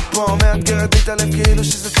לא עשית פה? מאתגרת לי את הלב כאילו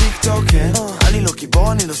שזה טיק טוק, כן? אני לא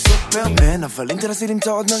גיבור, אני לא סופרמן, אבל אם תנסי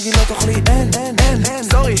למצוא עוד מרגילות תוכלי, אין,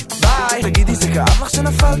 סורי, ביי. תגידי, זה כאב לך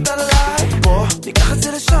שנפלת עליי? בוא, ניקח את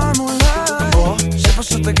זה לשם אולי, או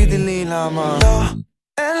שפשוט תגידי לי למה. לא,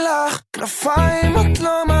 אין לך כנפיים, את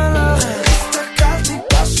לא מלאך. הסתכלתי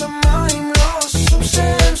בשמיים, לא רשום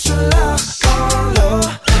שהם שלך. לא,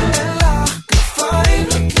 אין לך כנפיים,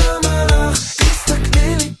 את לא מלאך.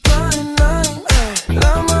 תסתכלי לי בעיניים,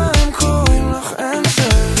 למה הם קוראים לך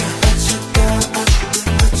אנג'ל? את שידעת,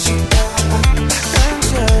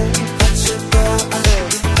 אנג'ל. את שידעת,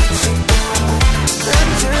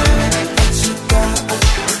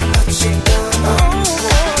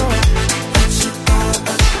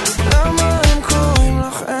 למה הם קוראים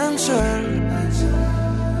לך אנג'ל?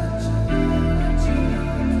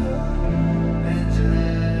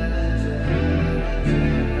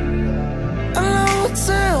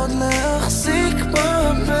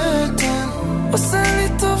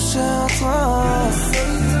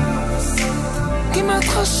 כמעט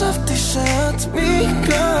חשבתי שאת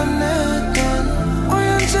מגן עדן,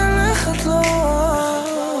 עוין שלך את לא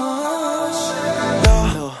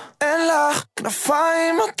אין לך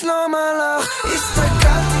כנפיים, את לא מלאך,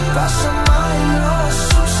 הסתכלתי בשמיים, לא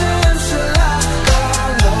שום שם שלך,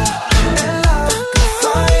 לא אין לך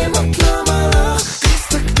כנפיים, את לא מלאך,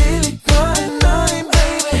 תסתכלי לי בעיניים,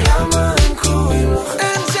 baby, למה הם קוראים לך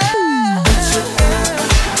אנג'ל?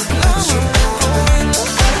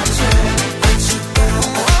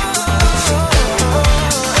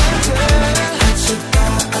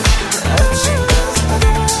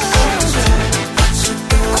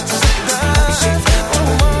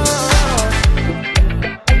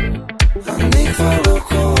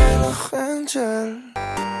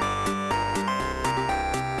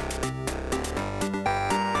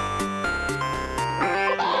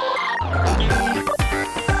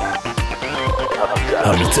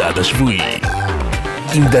 המצעד השבועי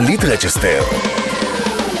עם דלית רצ'שטר.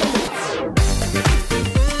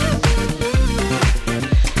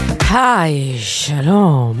 היי,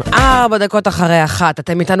 שלום. 4 דקות אחרי 1,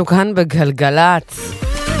 אתם איתנו כאן בגלגלת.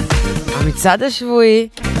 המצעד השבועי,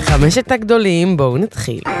 5 הגדולים, בואו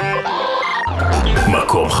נתחיל.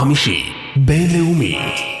 מקום 5, בינלאומי.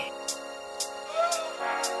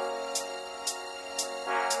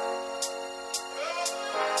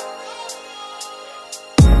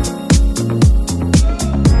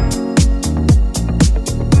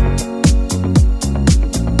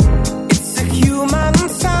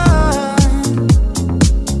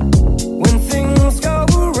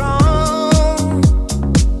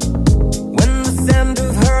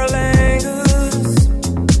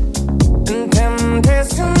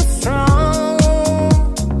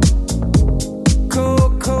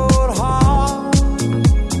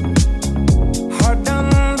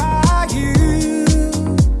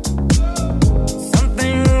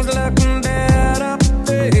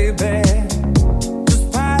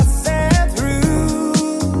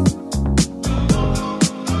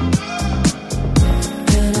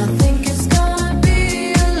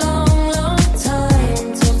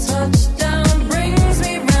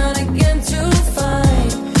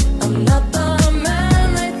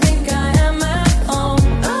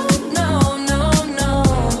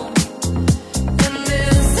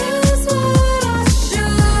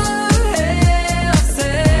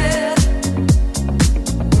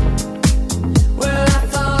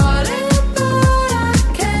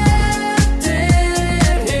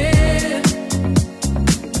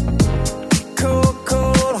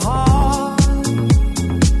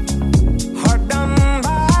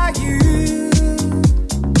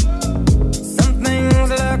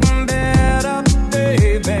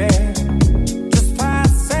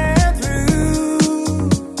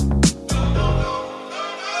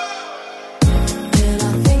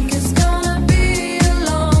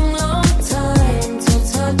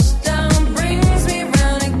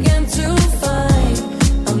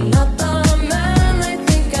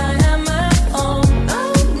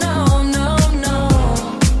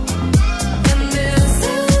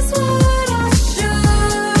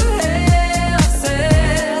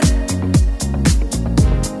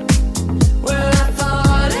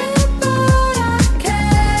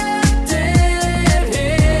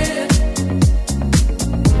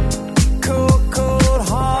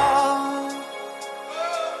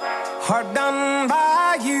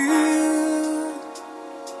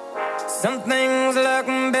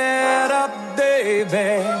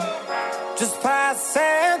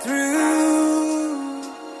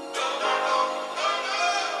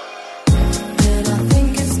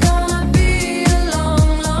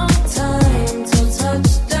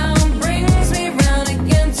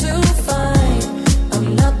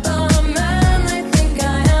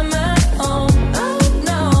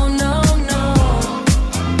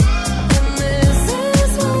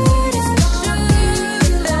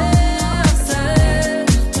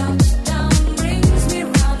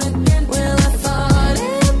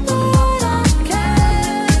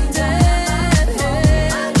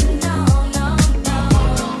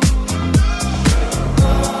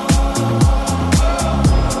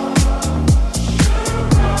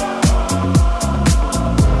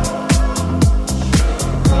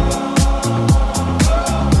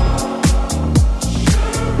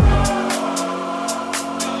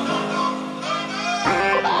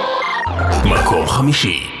 מקום 5,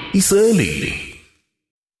 ישראלי.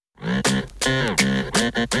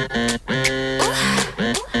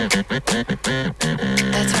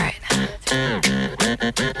 That's right.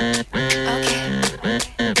 Okay.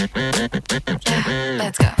 Yeah,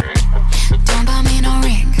 let's go. Don't buy me no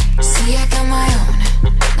ring. See, I got my own.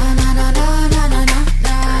 No, no, no, no, no, no, no,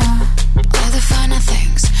 no. All the fun I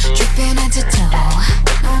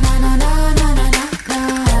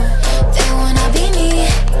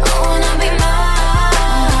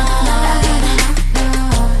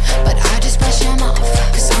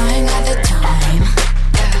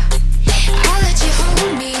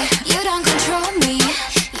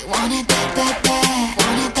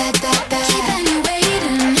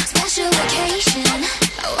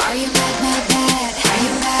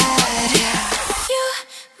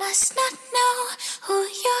must not know who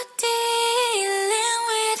you're dealing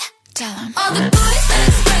with. Tell 'em. All the boys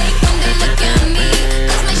let's break when they look at me,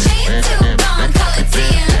 'cause my shade's too bomb, call it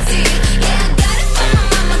TNT. Yeah, I got it from my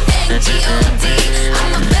mama, thank G.O.D.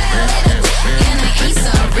 I'm a bad little thing and I ain't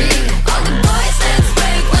sorry. All the boys let's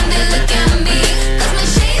break when they look at me, 'cause my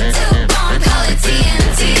shade's too bomb, call it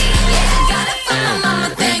TNT. Yeah, I got it from my mama,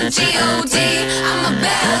 thank G.O.D. I'm a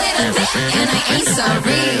bad little thing and I ain't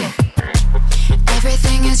sorry.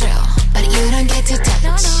 Everything is real, but you don't get to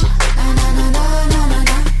touch. No, no, no, no, no, no,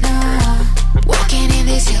 no, no. Walking in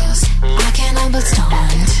these hills, I can't help but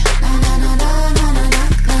stunned. No, no, no, no, no, no, no,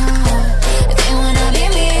 no. They wanna be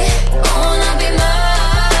me, I wanna be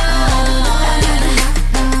mine.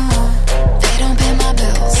 They don't pay my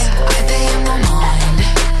bills, I pay in my mind.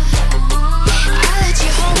 I let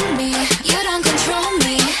you hold me, you don't control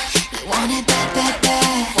me. You want it bad, bad,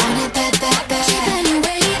 bad, want it bad, bad, bad. Keeping you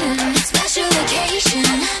waiting, special occasion.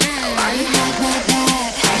 Are you mad, mad,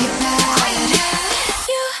 mad? Are you mad?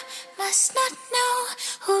 You must not know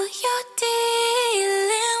who you're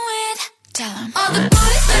dealing with. Tell 'em. All the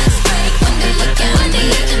boys let's break when they look at me,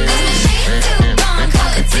 'cause my shade's too bomb,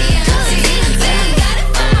 call it TNT. Yeah, I got it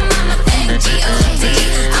from my mama, thank G.O.D.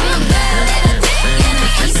 I'm a bad little thing and I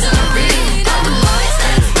ain't sorry. All the boys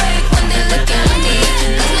let's break when they look at me,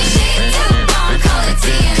 'cause my shade's too bomb, call it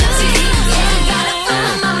TNT. Yeah, I got it from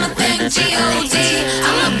my mama, thank G.O.D.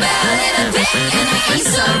 I'm a bad little thing and I ain't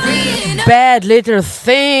sorry. Bad Little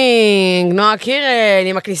Thing, נועה קירל,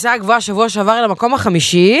 עם הכניסה הגבוהה שבוע שעבר למקום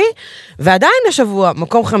החמישי, ועדיין השבוע,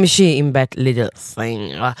 מקום חמישי עם Bad Little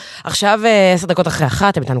Thing. עכשיו 10 דקות אחרי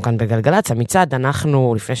 1, אתם איתנו כאן בגלגלץ, המצעד,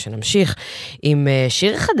 אנחנו, לפני שנמשיך, עם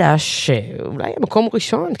שיר חדש, שאולי המקום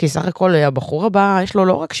ראשון, כי סך הכל הבחור הבא, יש לו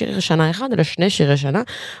לא רק שיר שנה אחד, אלא 2 שירי שנה,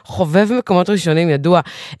 חובב מקומות ראשונים, ידוע,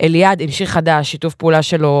 אליעד, עם שיר חדש, שיתוף פעולה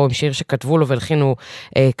שלו, עם שיר שכתבו לו והלחינו,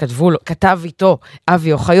 כתב איתו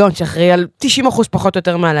אבי אוחיון, שאחראי על 90% פחות או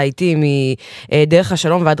יותר מהלהיטים, מדרך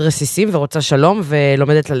השלום ועד רסיסים, ורוצה שלום,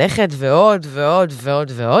 ולומדת ללכת, ועוד, ועוד,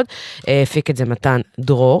 ועוד, ועוד. הפיק את זה מתן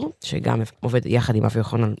דרור, שגם עובד יחד עם אבי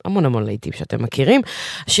אוחיון על המון המון להיטים שאתם מכירים.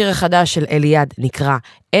 השיר החדש של אליעד נקרא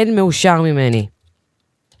אין מאושר ממני.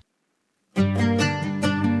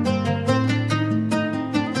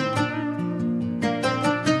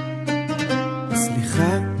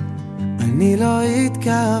 סליחה, אני לא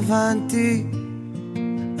התכוונתי,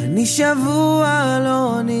 אני שבוע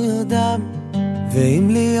לא נרדם, ואם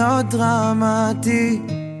להיות דרמטי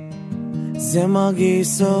זה מרגיש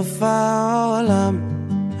סוף העולם.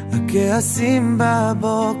 הכעסים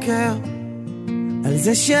בבוקר על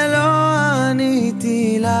זה שלא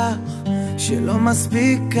עניתי לך, שלא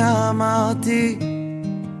מספיק אמרתי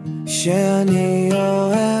שאני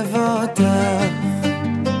אוהב אותך.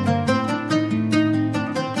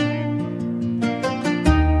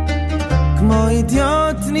 כמו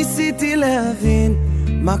אידיוט ניסיתי להבין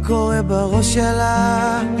מה קורה בראש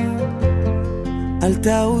שלך. על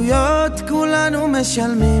טעויות כולנו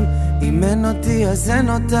משלמים, אם אין אותי אז אין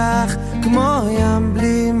אותך, כמו ים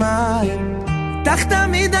בלי מים. איתך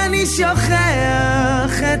תמיד אני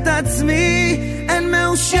שוכח את עצמי, אין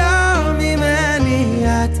מאושר ממני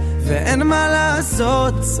את, ואין מה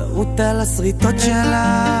לעשות, שרוט על הסריטות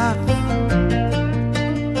שלך.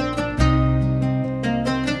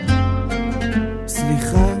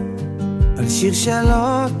 סליחה על שיר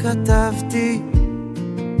שלא כתבתי,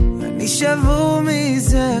 אני שבור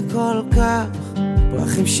מזה כל כך,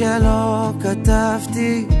 פרחים שלא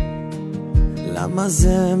כתבתי, למה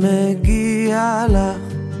זה מגיע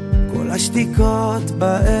לך? כל השתיקות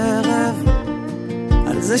בערב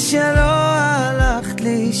על זה שלא הלכת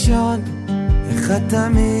לישון, איך את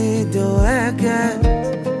תמיד דואגת,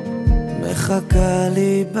 מחכה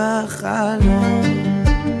לי בחלום.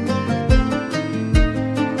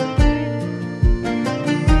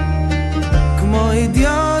 כמו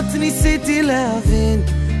אידיוט ניסיתי להבין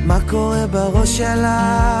מה קורה בראש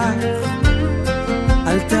שלך.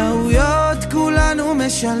 על טעויות כולנו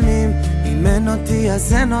משלמים, אם אין אותי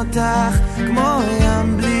אז אין אותך, כמו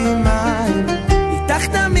ים בלי מים. איתך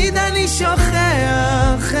תמיד אני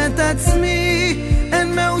שוכח את עצמי,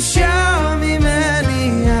 אין מאושר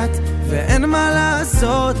ממני את, ואין מה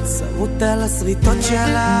לעשות, שרוט על הסריטות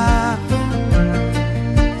שלך.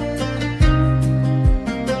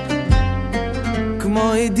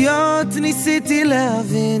 כמו אידיוט ניסיתי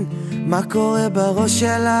להבין מה קורה בראש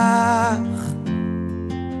שלך.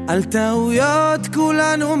 על טעויות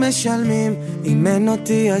כולנו משלמים, אם אין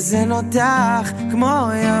אותי אז אין אותך, כמו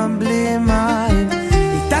ים בלי מים.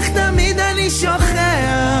 איתך תמיד אני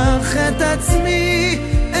שוכח את עצמי,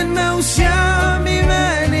 אין מאושר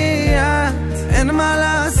ממני את, אין מה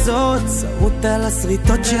לעשות, שרוט מת על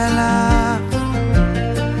הסריטות שלה.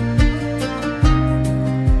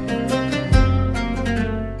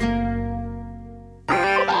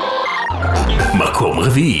 מקום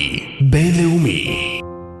רביעי בינלאומי.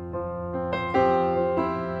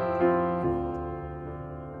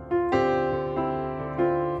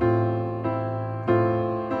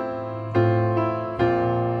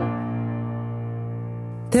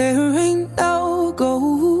 There ain't no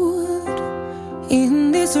gold in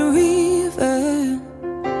this river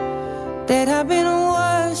that I've been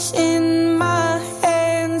washing my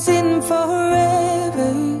hands in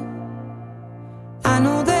forever. I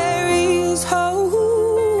know there is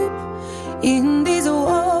hope in these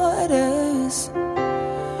waters,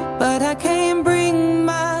 but I can't bring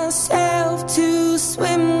myself to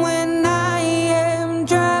swim when I am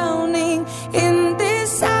drowning in this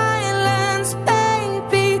silence.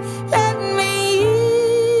 Baby, let me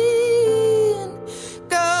in.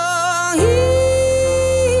 Go easy,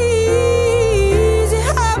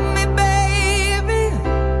 help me, baby.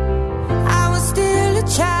 I was still a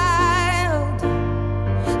child,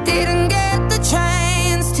 didn't get the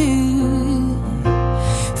chance to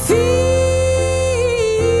feel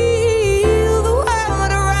the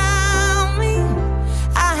world around me.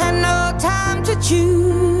 I had no time to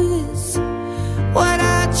choose what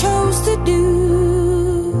I chose to do.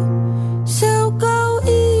 So go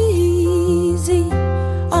easy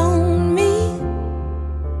on me.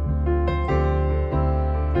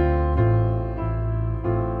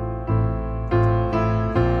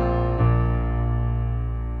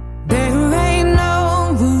 There ain't no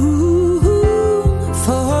room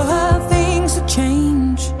for things to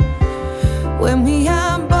change when we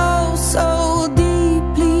are both so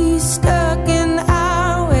deeply stuck in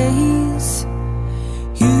our ways.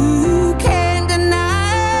 You can't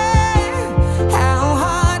deny how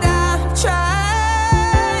hard I've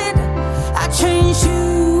tried. I changed who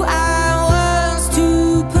I was to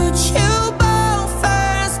put you both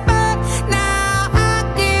first, but now I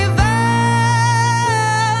give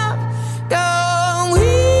up. Go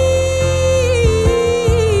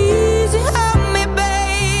easy, help me,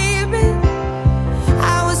 baby.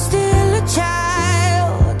 I was still a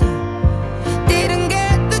child, didn't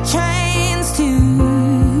get the chance to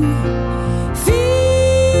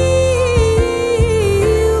feel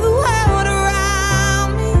the world around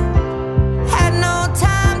me. Had no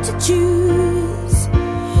time to choose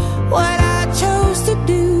what I chose to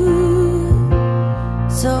do.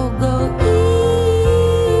 So go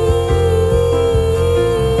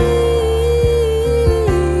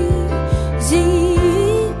easy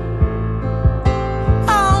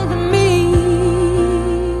on me.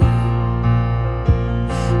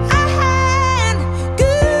 I had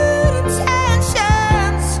good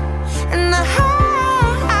intentions and the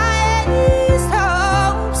highest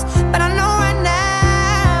hopes, but I know right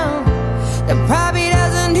now that probably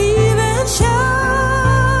doesn't even show.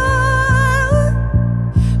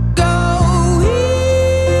 Go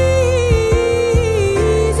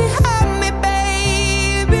easy, help me,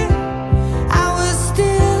 baby. I was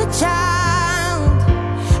still a child,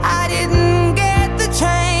 I didn't get the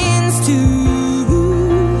chance to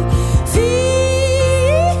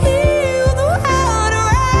feel the world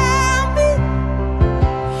around me.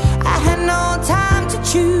 I had no time to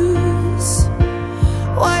choose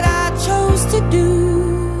what I chose to do.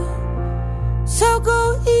 So go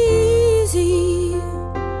easy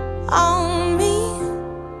on me.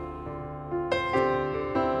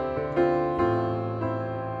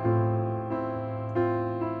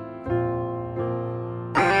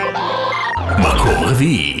 מקום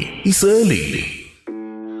רביעי ישראלי.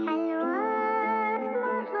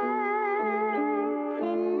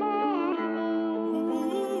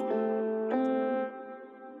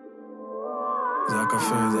 זה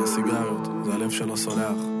הקפה, זה הסיגריות, זה הלב שלא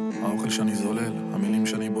סולח, האוכל שאני זולל, המילים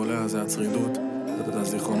שאני בולע, זה הצרידות, זה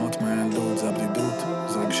הזיכרונות מהילדות, זה הבדידות,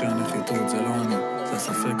 זה רגשי הנחיתות, זה לא אני, זה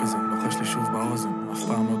הספק הזה, לוחש לי שוב באוזן, אף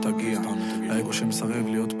פעם לא תגיע, האגו שמסרב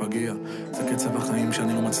להיות פגיע, זה קצב החיים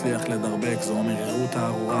שאני לא מצליח לדרבק, זו המרירות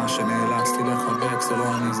הארורה שנאלצתי לחבק, זה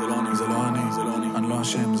לא אני, זה לא אני, זה לא אני, זה לא אני, אני לא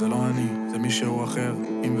אשם, זה לא אני, זה מישהו אחר,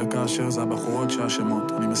 אם וכאשר זה הבחורות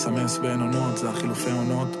שהשמות, אני מסמס בין עונות, זה החילופי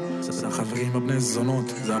עונות, זה החברים הבני זונות,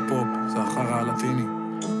 זה הפופ, זה החרא הלטיני,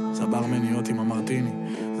 זה הברמניות עם המרטיני,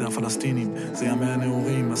 זה הפלסטינים, זה ימי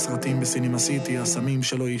הנאורים, הסרטים בסינמה סיטי, הסמים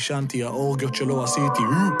שלא ישנתי, האורגיות שלא עשיתי.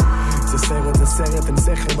 זה סרט, אין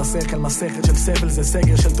סכר בשכל, מסכת של סבל, זה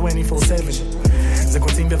סגר של 24/7. זה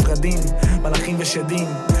קוצים וברדים, מלאכים ושדים,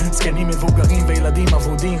 זקנים מבוגרים וילדים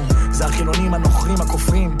אבודים, זה החילונים הנוכרים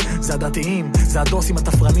הכופרים, זה הדתיים, זה הדוסים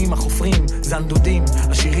התפרנים החופרים, זה הנדודים,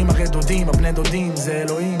 השירים הרדודים, הבני דודים, זה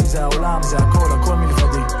אלוהים, זה העולם, זה הכל, הכל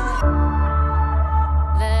מלבדי.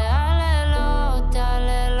 והלילות,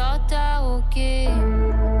 הלילות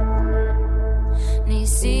ארוכים,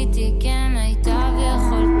 ניסיתי כן היטב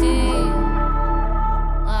יכולתי,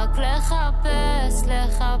 רק לחפש,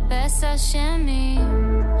 לחפש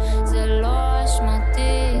אשמים, זה לא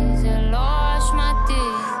אשמתי, זה לא אשמתי.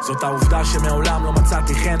 זאת העובדה שמעולם לא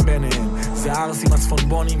מצאתי חן ביניהם, זה הארסים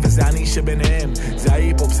הצפונבונים וזה אני שביניהם, זה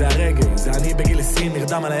ההיפ-הופ, זה הרגל, זה אני בגיל 20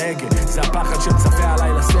 נרדם על ההגה, זה הפחד של צפה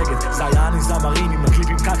עליי לסגת, זה היה אני זמרים עם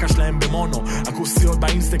הקליפים קקה שלהם במונו, הכוסיות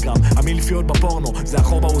באינסטגרם, המילפיות בפורנו, זה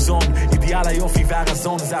החור באוזון, אידיאל היופי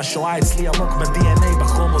והרזון, זה השואה אצלי עמוק ב-DNA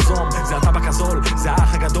בכרומוזום, זה הטבק הזול, זה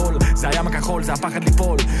האח הגדול, זה הים הכחול, זה הפחד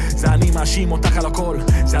ליפול, זה אני מאשים אותך על הכל,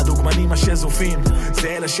 זה הדוגמנים השזופים, זה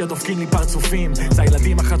אלה שדופקים לי פרצופים, זה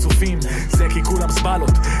הילדים החצופים, זה כי כולם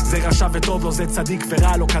סבלות, זה רשע וטוב לו, זה צדיק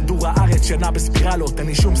ורע לו, כדור הארץ שנע בספירלות, אין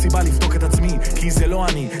לי שום סיבה לבדוק את עצמי, כי זה לא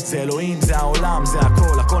אני, זה אלוהים, זה העולם, זה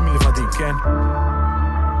הכל, הכל מלבדי, כן?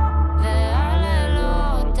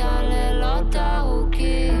 והלילות, הלילות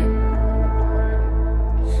ארוכים,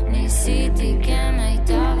 ניסיתי כן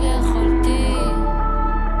היטב יכולתי,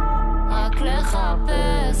 רק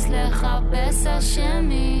לחפש, לחפש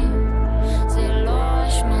אשמים, זה לא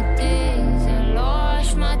אשמתי, זה לא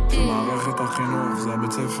אשמתי. מערכת החינוך, זה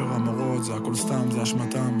הבית ספר, המורות, זה הכל סתם, זה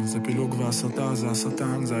אשמתם, זה פילוג והסתה, זה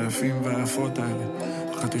השטן, זה היפים והיפות האלה,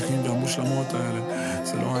 החתיכים והמושלמות האלה,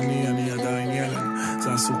 זה לא אני עדיין ילד,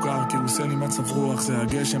 זה הסוכר כי הוא עושה לי מצב רוח, זה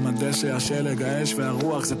הגשם, הדשא, השלג, האש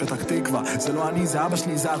והרוח, זה פתח תקווה, זה לא אני, זה אבא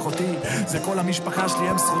שלי, זה אחותי, זה כל המשפחה שלי,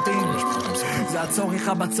 הם סחוטים, זה הצורך,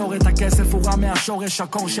 הבצורת, הכסף הוא רע מהשורש,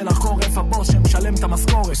 הקור של החורף, הבוס שמשלם את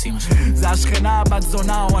המשכורת, זה השכנה, הבת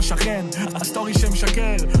זונה או השכן, הסטורי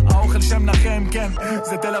שמשקר, האוכל שמנחם, כן,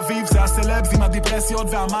 זה תל אביב, זה הסלבס עם הדיפרסיות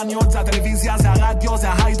והמניות, זה הטלוויזיה, זה הרדיו, זה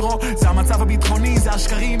ההיידרו, זה המצב הביטחוני, זה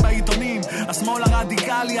השקרים בעיתונים, השמאל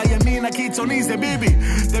הרדיקלי, הימין הקיצוני, זה ביבי,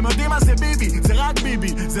 אתם יודעים מה זה ביבי, זה רק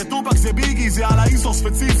ביבי, זה טופק, זה ביגי, זה על האיסו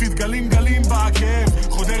ספציפית, גלים גלים בכאב,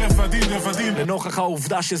 חודר רבדים רבדים, לנוכח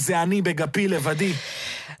העובדה שזה אני בגפי לבדי.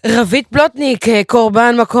 רבית פלוטניק,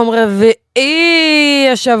 קורבן מקום רביעי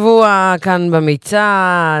השבוע כאן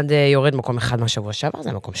במצעד, יורד מקום אחד מהשבוע שעבר,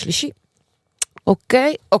 זה מקום שלישי.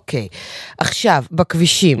 אוקיי. עכשיו,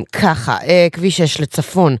 בכבישים, ככה, כביש 6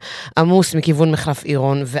 לצפון, עמוס מכיוון מחלף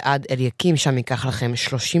עירון ועד אליקים, שם ייקח לכם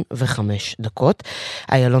 35 דקות.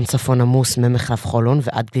 איילון צפון עמוס ממחלף חולון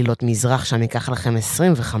ועד גלילות מזרח, שם ייקח לכם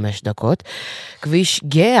 25 דקות. כביש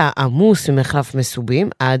גאה עמוס ממחלף מסובים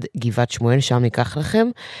עד גבעת שמואל, שם ייקח לכם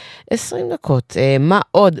 20 דקות. מה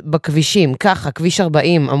עוד בכבישים? ככה, כביש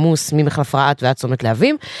 40 עמוס ממחלף רעת ועד צומת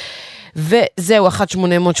להבים, וזהו, 1-800-891-8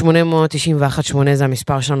 זה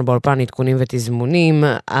המספר שלנו באולפן, עדכונים ותזמונים,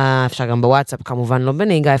 אפשר גם בוואטסאפ, כמובן לא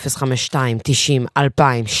בנהיגה,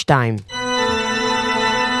 052-90-2002.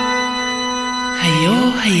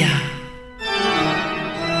 היה.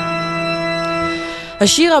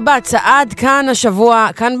 השיר הבא, צעד כאן השבוע,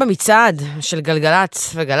 כאן במצעד של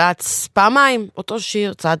גלגלץ וגלץ, פעמיים, אותו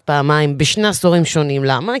שיר, צעד פעמיים, בשני עשורים שונים.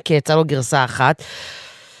 למה? כי יצא לו גרסה אחת,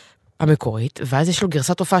 המקורית, ואז יש לו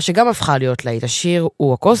גרסת הופעה שגם הפכה להיות להיט. השיר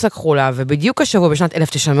הוא הכוס הכחולה, ובדיוק השבוע בשנת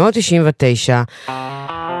 1999,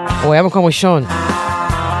 הוא היה מקום ראשון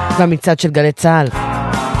במצעד של גלי צהל.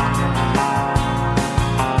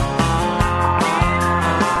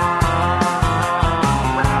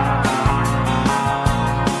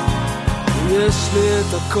 יש לי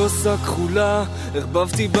את הכוס הכחולה,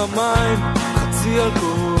 הרבבתי במים, חצי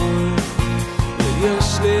אלכוהול.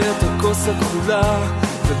 ויש לי את הכוס הכחולה,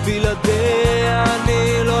 ובלעדיה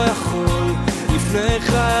אני לא יכול. לפני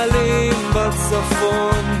חיילים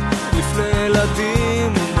בצפון, לפני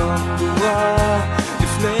ילדים במדורה,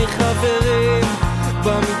 לפני חברים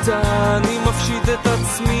במיטה, אני מפשיט את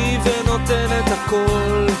עצמי ונותן את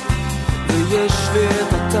הכל. ויש לי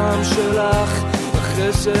את הטעם שלך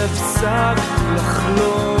אחרי שהפסקתי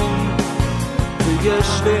לחלום,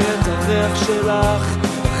 ויש לי את הריח שלך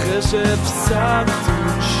אחרי שהפסקתי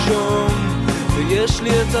לנשום, ויש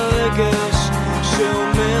לי את הרגש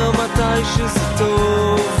שאומר מתי שזה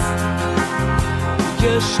טוב.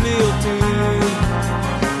 יש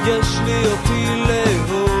לי אותי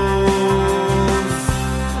לאהוב.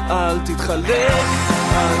 אל תתחלק,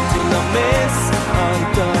 אל תלמס, אל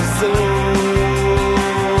תעזוב,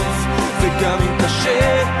 וגם אם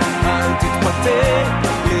קשה אל תתפתה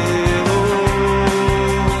לאהוב,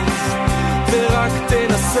 ורק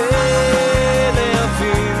תנסה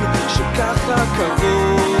להבין שככה שככה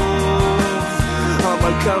קרוב.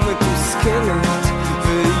 המלכה מתוסכלת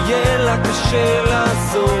ויהיה לה קשה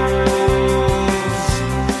לעזוב.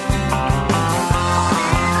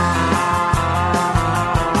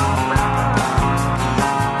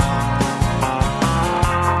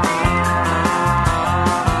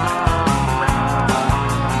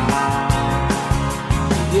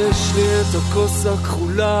 יש לי את הכוס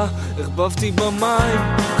הכחולה, הרבבתי במים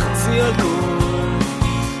חצי אלכוהול,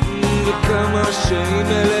 וכמה שהיא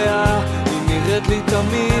מלאה היא נראית לי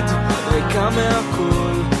תמיד ריקה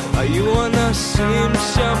מהכל. היו אנשים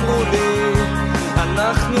שאמרו לי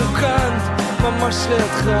אנחנו כאן ממש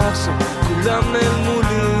לידך, עכשיו כולם נעלמו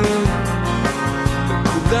לי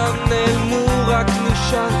וכולם נעלמו, רק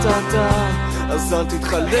נשארת אתה. אז אל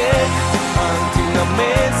תתחלק, אל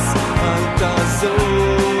תנמס, אל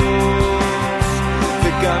תעזוב,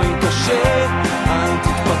 וגם אם קשה אל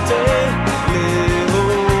תתפתה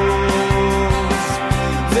לאהוב,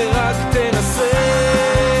 ורק תנסה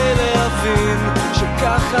להבין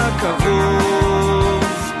שככה קרוב.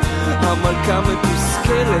 המלכה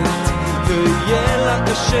מתוסכלת ויהיה לה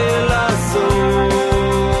קשה לעזוב.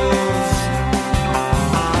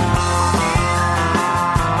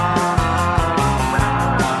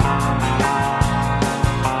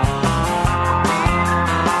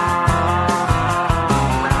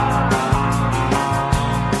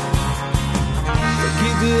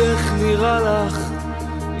 נראה לך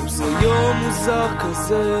אם זה יום מוזר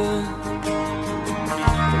כזה?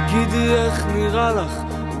 תגידי איך נראה לך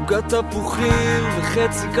עוגת תפוחים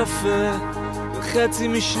וחצי קפה וחצי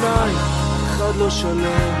משניים, אחד לא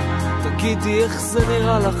שלם. תגידי איך זה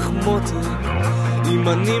נראה לך מותק אם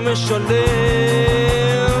אני משלם.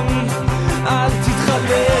 אל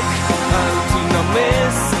תתחלק, אל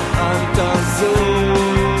תנמס, אל תעזוב,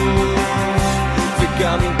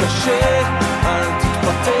 וגם אם קשה אל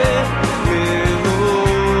תתפתה לאהוב,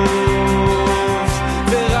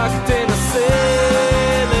 ורק תנסה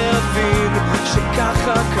להבין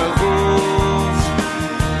שככה קרוב.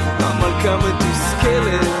 המלכה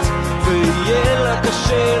מתוסכלת ויהיה לה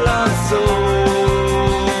קשה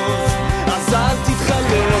לעזוב. אז אל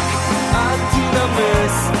תתחלק, אל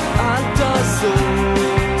תנמס, אל תעזוב,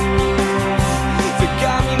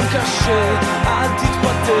 וגם אם קשה אל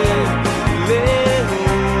תתפתה לאהוב.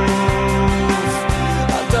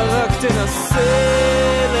 אתה רק תנסה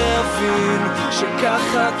להבין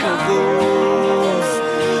שככה קרוב.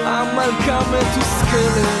 המלכה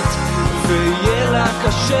מתוסכלת ויהיה לה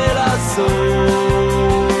קשה לעזוב.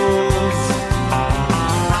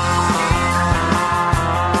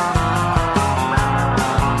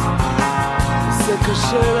 זה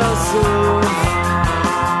קשה לעזוב.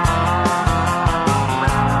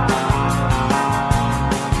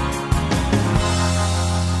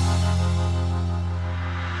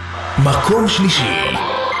 מקום שלישי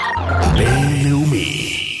בינלאומי.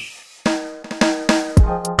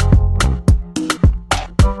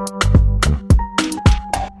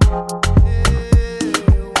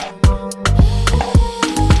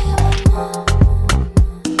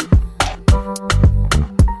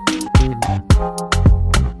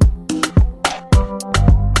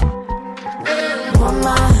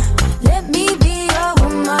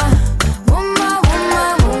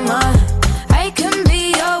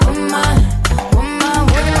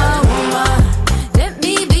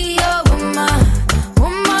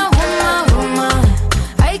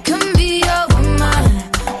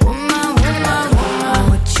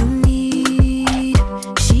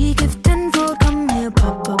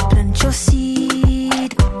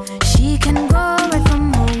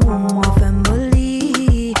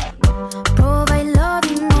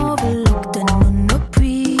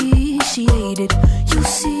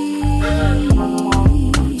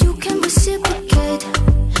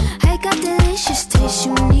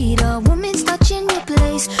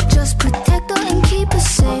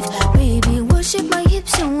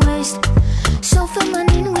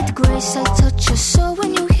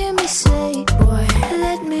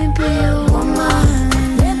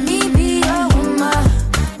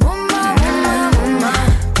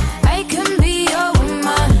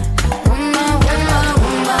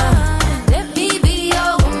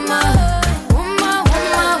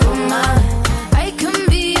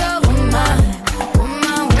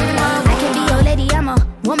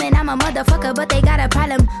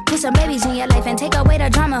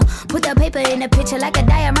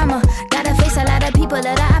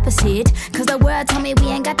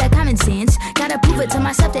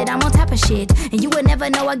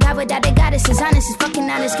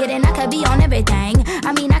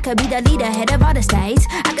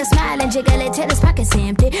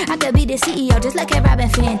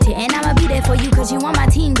 you on my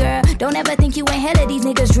team, girl. Don't ever think you ain't hell of these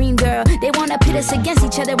niggas' dream, girl. They wanna pit us against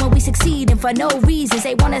each other when we succeed, and for no reasons.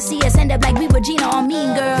 They wanna see us end up like we Regina or Mean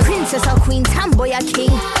Girl. Princess or queen, tomboy or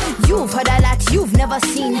king. You've heard a lot you've never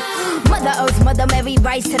seen. Mother Earth, Mother Mary,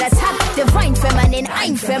 rise to the top. Divine feminine,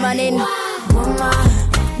 I'm feminine. Woman,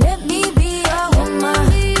 let me be a woman.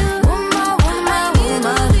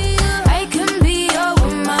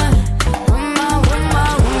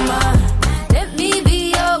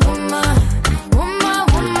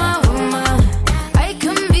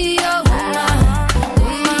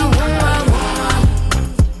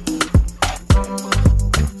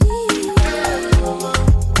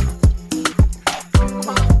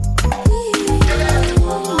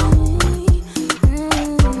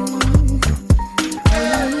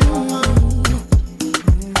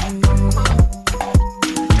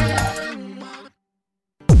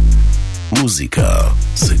 מוזיקה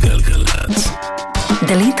זה גלגלת.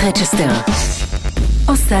 דלית רצ'שטר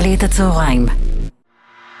עושה לי את הצהריים.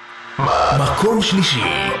 מקום שלישי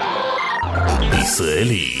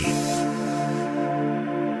ישראלי.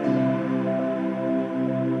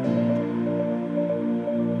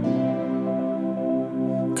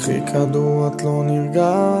 קחי כדור את לא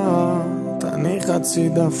נרגעת, אני חצי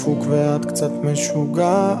דפוק ואת קצת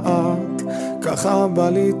משוגעת. ככה בא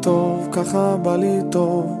לי טוב, ככה בא לי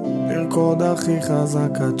טוב, לרקוד הכי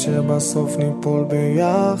חזק עד שבסוף ניפול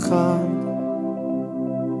ביחד.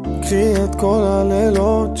 קחי את כל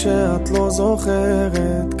הלילות שאת לא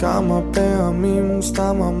זוכרת, כמה פעמים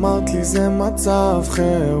סתם אמרת לי זה מצב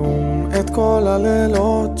חירום. את כל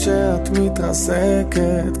הלילות שאת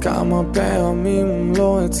מתרסקת, כמה פעמים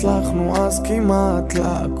לא הצלחנו אז כמעט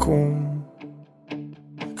לקום.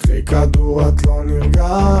 קחי כדור את לא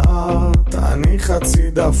נרגעת, אני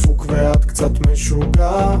חצי דפוק ואת קצת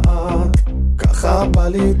משוגעת. ככה בא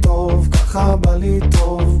לי טוב, ככה בא לי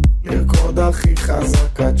טוב, לרקוד הכי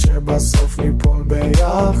חזק עד שבסוף ניפול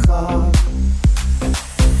ביחד.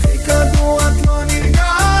 קחי כדור את לא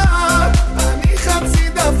נרגעת, אני חצי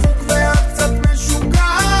דפוק ואת קצת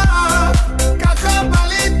משוגעת. ככה בא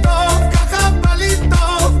לי טוב, ככה בא לי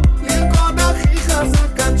טוב, לרקוד הכי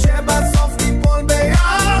חזק עד שבסוף ניפול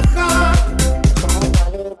ביחד.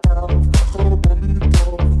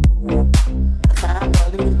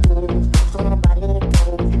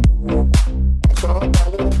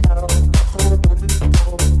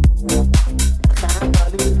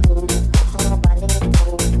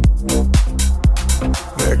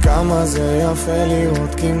 כמה זה יפה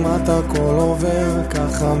לראות כמעט הכל עובר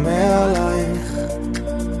ככה מעלייך.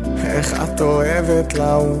 איך את אוהבת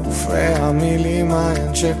לעוף והמילים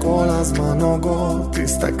ההן שכל הזמן נוגעות.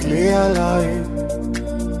 תסתכלי עליי,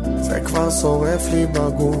 זה כבר שורף לי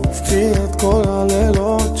בגוף. כי את כל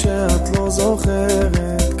הלילות שאת לא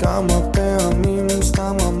זוכרת, כמה פעמים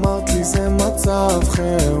סתם אמרת לי זה מצב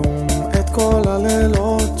חירום. את כל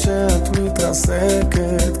הלילות שאת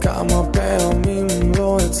מתרסקת, כמה פעמים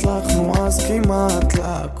לא הצלחנו אז כמעט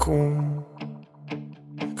לקום.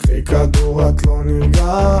 קחי כדור את לא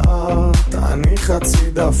נרגעת, אני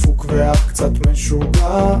חצי דפוק ואת קצת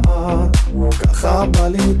משוגעת. ככה בא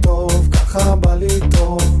לי טוב, ככה בא לי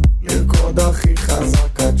טוב, לרקוד הכי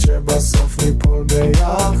חזק עד שבסוף ניפול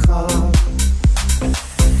ביחד.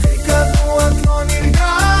 קחי כדור את לא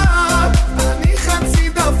נרגעת, אני חצי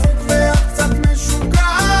דפוק ואת קצת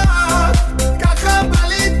משוגעת. ככה בא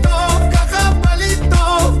לי טוב, ככה בא לי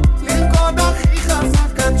טוב, לרקוד הכי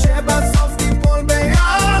חזק עד שבסוף ניפול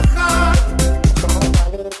ביחד.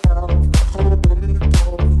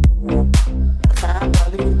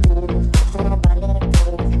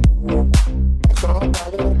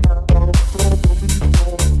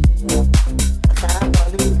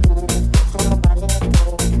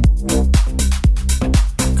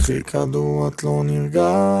 קחי כדור את לא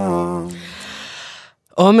נרגעת.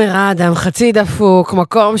 עומר אדם, חצי דפוק,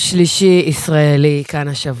 מקום שלישי ישראלי, כאן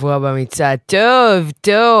השבוע במצעד. טוב,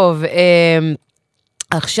 טוב.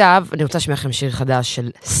 עכשיו, אני רוצה לשמוע לכם שיר חדש של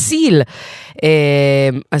סיל.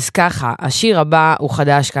 אז ככה, השיר הבא הוא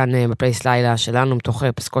חדש כאן בפלייס לילה שלנו, מתוך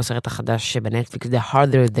פסקול סרט החדש בנטפליקס, The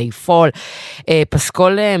Harder They Fall.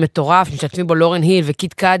 פסקול מטורף, משתתפים בו לורן היל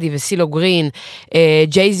וקיט קאדי וסילו גרין.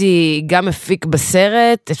 ג'ייזי גם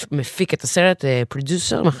מפיק את הסרט,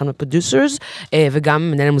 פרודוסר, מאחד מהפרודוסרס,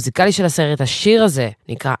 וגם מנהל המוזיקלי של הסרט. השיר הזה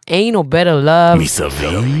נקרא Ain't No Better Love.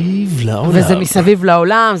 מסביב לעולם. וזה מסביב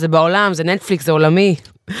לעולם, זה בעולם, זה נטפליקס, זה עולמי.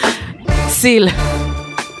 סיל.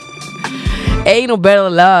 Ain't No Better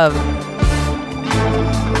Love.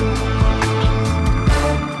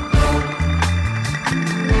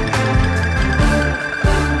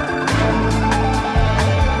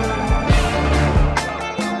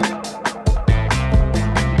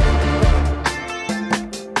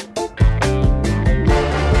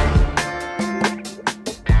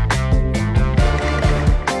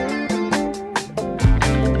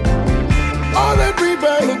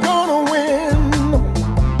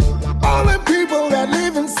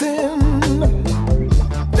 dancing.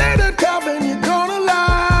 Let her come and you're gonna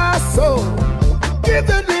lie. So give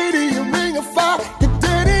that lady a ring of fire. You're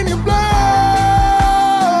dead in your blood.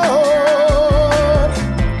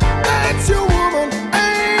 That's your woman,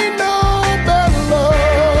 ain't no better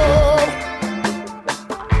love.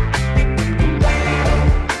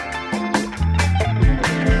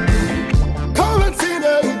 Call and see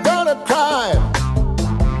that who done a crime.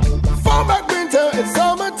 Fall back winter and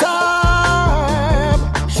summertime.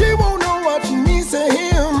 She won't know what she needs to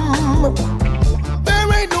him. There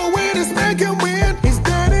ain't no way this man can win. He's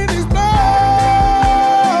dead in his blood.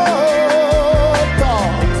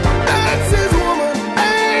 'Cause that's his woman,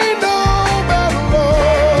 ain't no better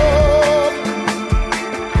love.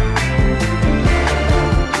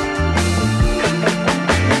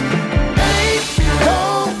 Ain't no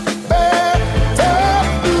better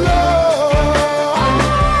love.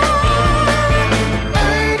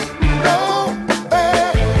 Ain't no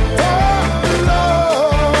better love.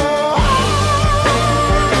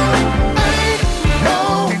 Ain't no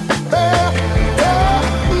better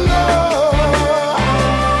love.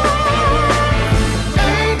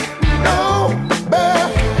 Ain't no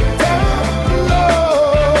better love.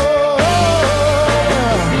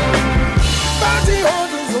 Bounty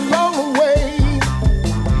hunters along the way.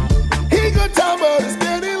 He good time, but it's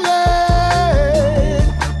getting late.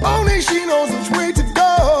 Only she knows which way to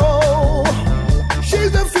go.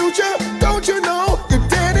 She's the future, don't you know? You're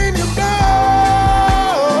dead in your blood.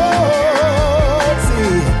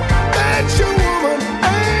 See, that's your woman,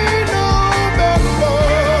 ain't no better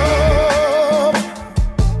love.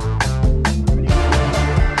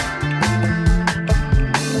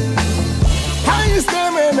 How you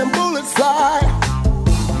staring and bullets fly?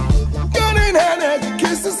 Gun in hand as you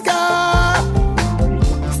kiss the sky.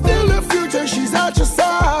 Still the future, she's at your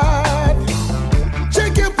side.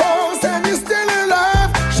 Check your pulse and you're still alive.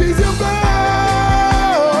 She's your blood.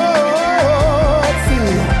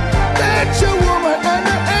 See, that's your woman and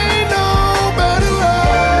there ain't no better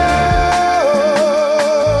love.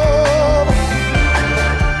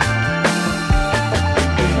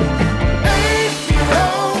 Ain't no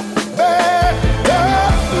better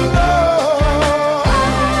love.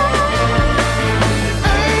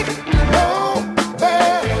 Ain't no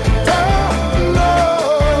better love.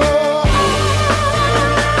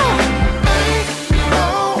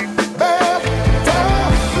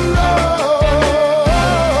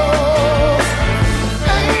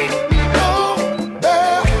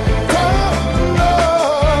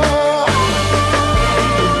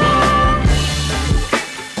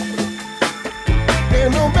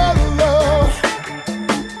 Ain't no better love.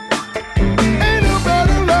 Ain't no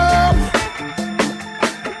better love.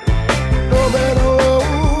 No better love.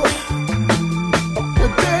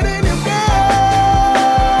 You're dead in your blood.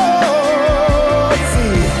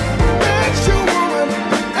 See, that's your woman.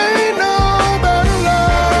 Ain't no better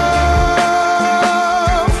love.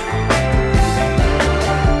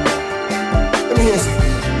 Let me hear some.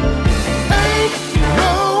 Ain't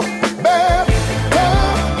no better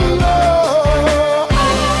love.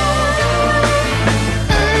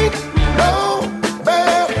 Ain't no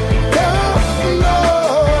better love. Ain't no better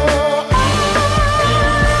love.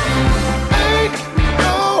 Ain't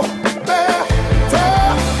no better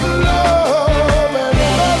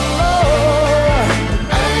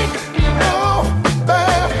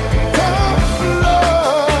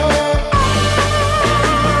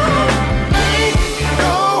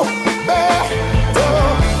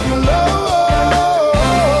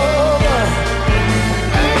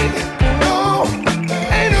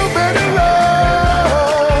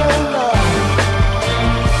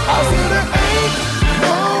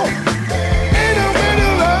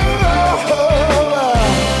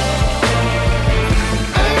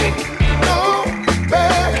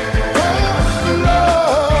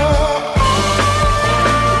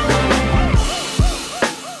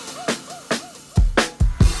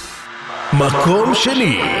מקום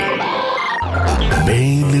שני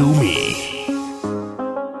בינלאומי.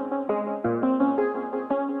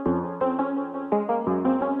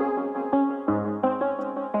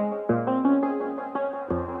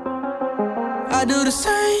 I do the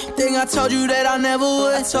same thing I told you that I never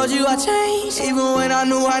would. I told you I changed, even when I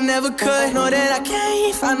knew I never could. Know that I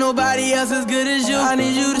can't find nobody else as good as you. I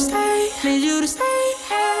need you to stay, need you to stay.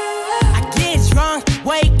 I get drunk,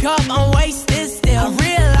 wake up, I'm wasted still. I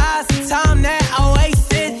realize the time that I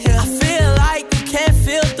wasted here. I feel like you can't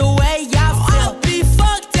feel the way I feel. I'll be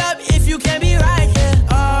fucked up if you can't be right here.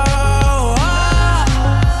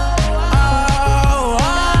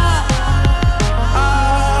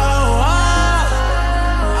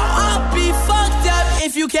 I'll be fucked up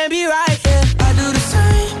if you can't be right here. I do the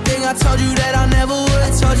same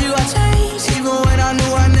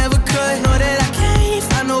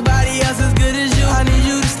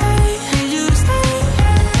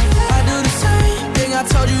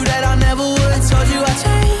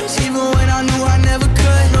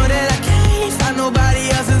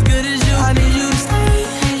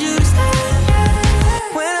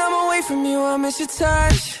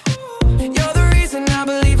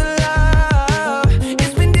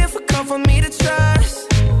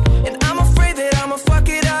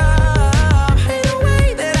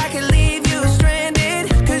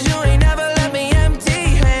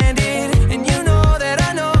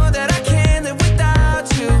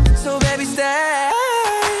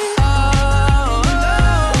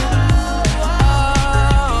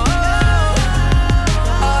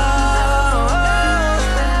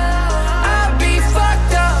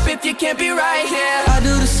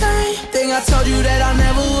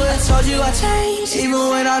Even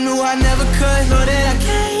when I knew I never could, know that I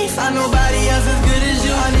can't find nobody else as good as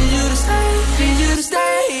you. I need you to stay, need you to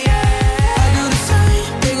stay, yeah. I do the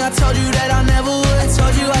same thing I told you that I never would. I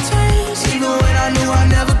told you I changed, even when I knew I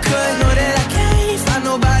never could. Know that I can't find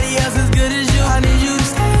nobody else as good as you. I need you to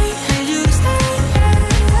stay, need you to stay,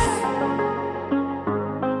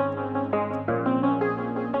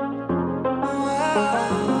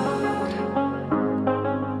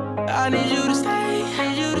 I need you to stay,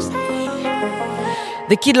 need you to stay.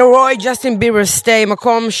 The Kid Laroi, Justin Bieber, Stay,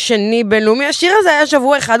 מקום שני בינלאומי. השיר הזה היה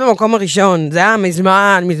שבוע אחד במקום הראשון. זה היה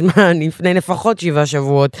מזמן, לפני לפחות 7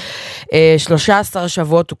 שבועות. 13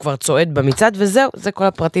 שבועות הוא כבר צועד במצעד, וזהו, זה כל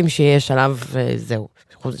הפרטים שיש עליו, וזהו.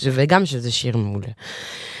 וגם שזה שיר מעולה.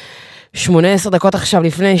 18 דקות עכשיו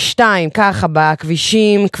לפני 2, ככה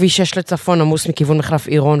בכבישים, כביש 6 לצפון, עמוס מכיוון מחלף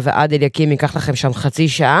עירון ועד אליקים, ייקח לכם שם חצי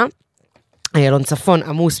שעה. איילון צפון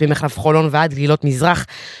עמוס ממחלף חולון ועד גלילות מזרח,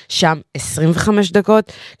 שם 25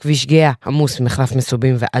 דקות. כביש גאה עמוס ממחלף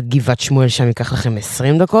מסובים ועד גבעת שמואל, שם ייקח לכם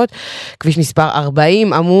 20 דקות. כביש מספר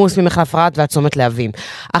 40 עמוס ממחלף רעת ועד צומת להבים.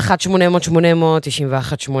 1-800-800-918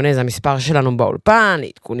 זה המספר שלנו באולפן,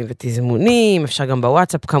 עדכונים ותזמונים, אפשר גם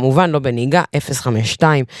בוואטסאפ, כמובן לא בנהיגה,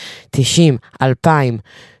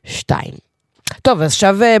 052-90-2002. טוב, אז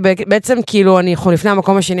עכשיו בעצם כאילו אני יכול לפני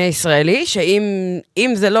המקום השני הישראלי,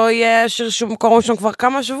 שאם זה לא יהיה שיר שום מקום ראשון כבר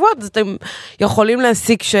כמה שבועות, אז אתם יכולים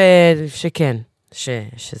להסיק שכן,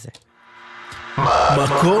 שזה.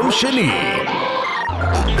 מקום שני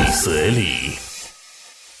ישראלי.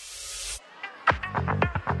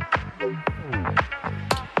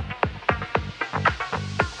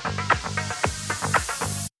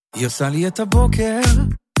 היא עושה לי את הבוקר,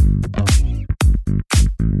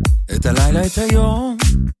 את הלילה, את היום.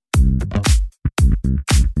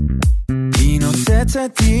 היא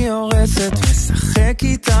נוצצת, היא הורסת, משחק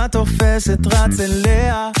איתה, תופסת, רץ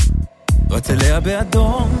אליה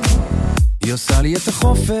באדום. היא עושה לי את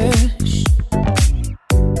החופש,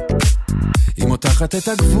 היא מותחת את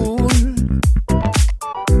הגבול.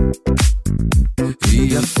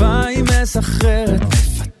 היא יפה, היא מסחררת,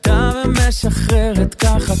 מפתה ומשחררת,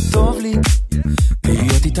 ככה טוב לי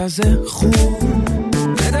להיות איתה, זה חול.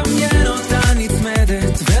 מדמיין אותה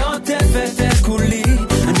נצמדת ועוטפת את כולי,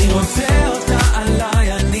 אני רוצה אותה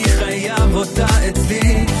עליי, אני חייב אותה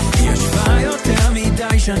אצלי. היא ישבה יותר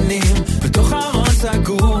מדי שנים בתוך ארון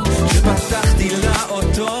סגור, שפתחתי לה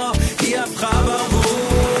אותו היא הפכה ברבור.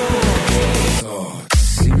 זאת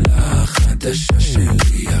שמלה החדשה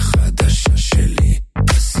שלי, החדשה שלי,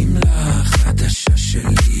 השמלה החדשה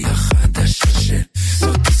שלי, החדשה שלי.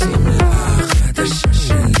 זאת שמלה החדשה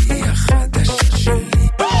שלי, החדשה שלי,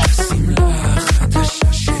 השמלה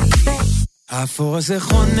החדשה שלי. האפור הזה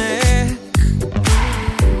חונק,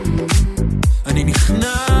 אני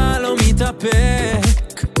נכנע, לא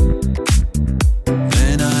מתאפק,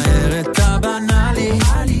 מנער את הבנאלי,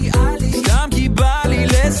 סתם כי בא לי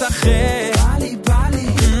לשחק.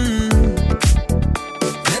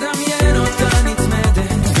 מדמיין אותה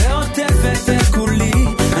נצמדת ועוטפת את כולי,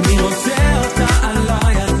 אני רוצה אותה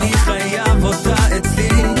עליי, אני חייב אותה אצלי.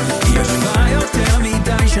 היא ישבה יותר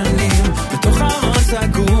מדי שנים בתוך ארון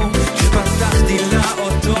סגור, שפתחתי לה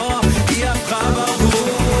אותו היא הפכה ברבור.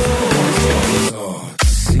 זאת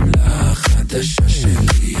שמלה החדשה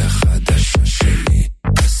שלי, החדשה שלי,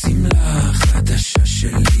 השמלה החדשה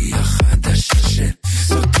שלי, החדשה שלי.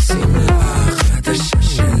 זאת שמלה החדשה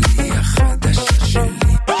שלי, החדשה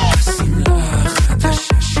שלי, השמלה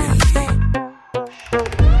החדשה שלי.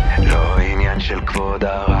 לא עניין של כבוד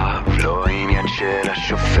הרב, לא עניין של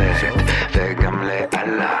השופט, וגם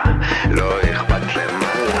לאללה לא אכפת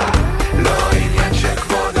למעלה. לא עניין של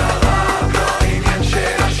כבוד הרב, לא עניין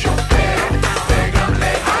של השופט, וגם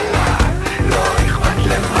לאללה לא אכפת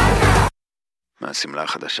למעלה. מהשמלה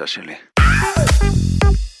החדשה שלי,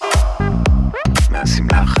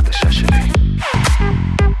 מהשמלה החדשה שלי,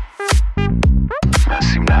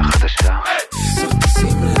 מהשמלה החדשה. זאת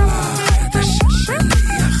השמלה החדשה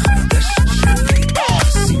שלי, החדשה שלי,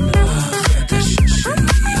 השמלה החדשה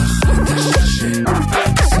שלי, החדשה שלי,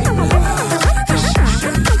 השמלה החדשה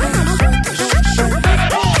שלי,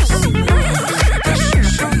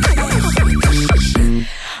 החדשה שלי.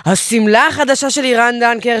 השמלה החדשה של אירן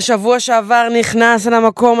דנקר, שבוע שעבר נכנס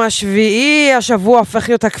למקום השביעי, השבוע הופך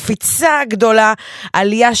להיות הקפיצה הגדולה,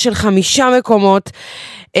 עלייה של 5 מקומות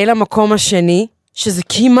אל המקום השני, שזה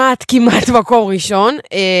כמעט מקום ראשון,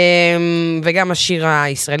 וגם השיר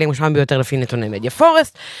הישראלי מושמע ביותר לפי נתוני מדיה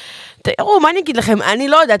פורסט. תראו, מה אני אגיד לכם? אני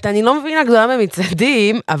לא יודעת, אני לא מבינה גדולה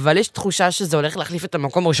במצעדים, אבל יש תחושה שזה הולך להחליף את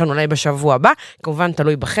המקום הראשון אולי בשבוע הבא, כמובן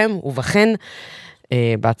תלוי בכם ובכן,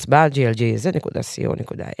 בהצבעה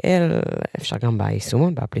glgz.co.il, אפשר גם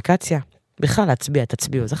ביישומון, באפליקציה, בכלל להצביע,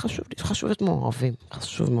 תצביעו, זה חשוב לי, חשוב להיות מעורבים,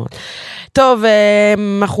 חשוב מאוד. טוב,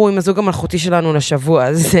 אנחנו עם הזוג המלכותי שלנו לשבוע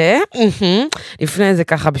הזה, לפני זה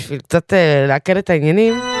ככה, בשביל קצת להקל את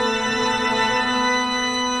העניינים.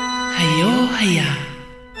 היה.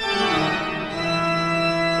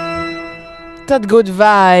 קצת גוד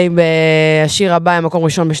וייב, השיר הבא עם מקום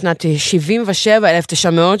ראשון בשנת 77,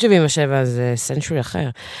 1977, זה סנצ'ורי אחר.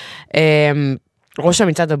 ראש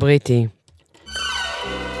המצעד הבריטי.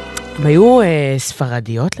 הם היו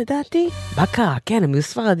ספרדיות לדעתי? מה קרה? כן, הם היו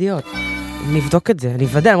ספרדיות. נבדוק את זה, אני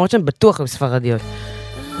אוודא, למרות שהם בטוח הם ספרדיות.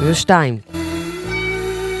 הם היו 2.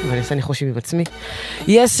 אבל אני עושה ניחושים עם עצמי.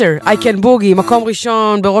 Yes sir, I can boogie, מקום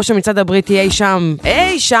ראשון בראש המצעד הבריטי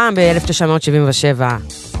אי שם ב-1977.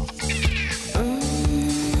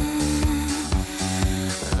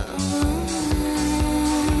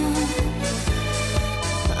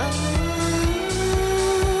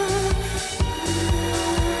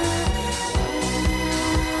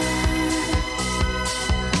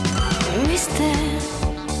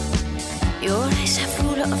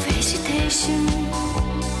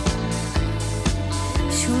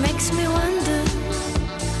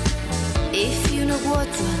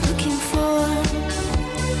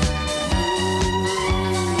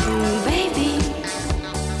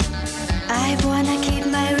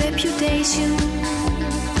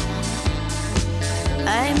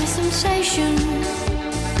 I'm a sensation.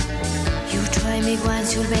 You try me once,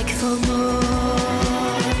 you'll beg for more.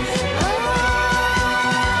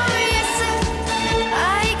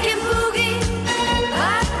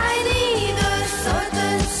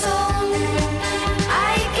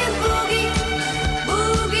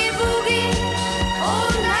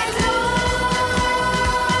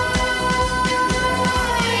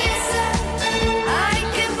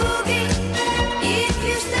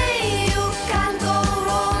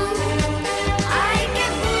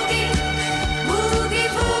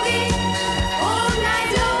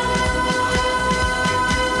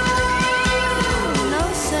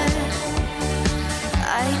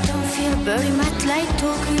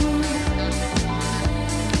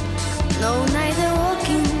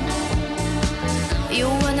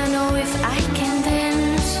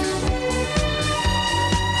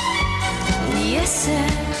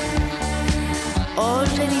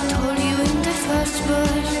 Already told you in the first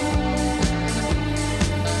verse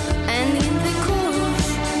and in the chorus,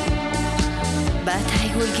 but I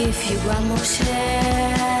will give you one more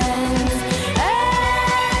chance.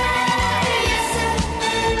 Hey, yes, sir,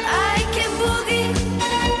 I can boogie,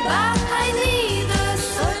 but I need a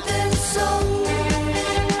certain song.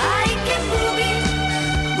 I can boogie,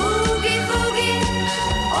 boogie, boogie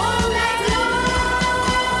all night long.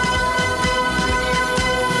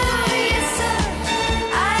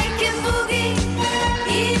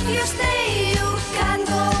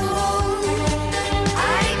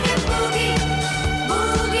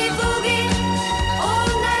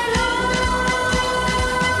 All night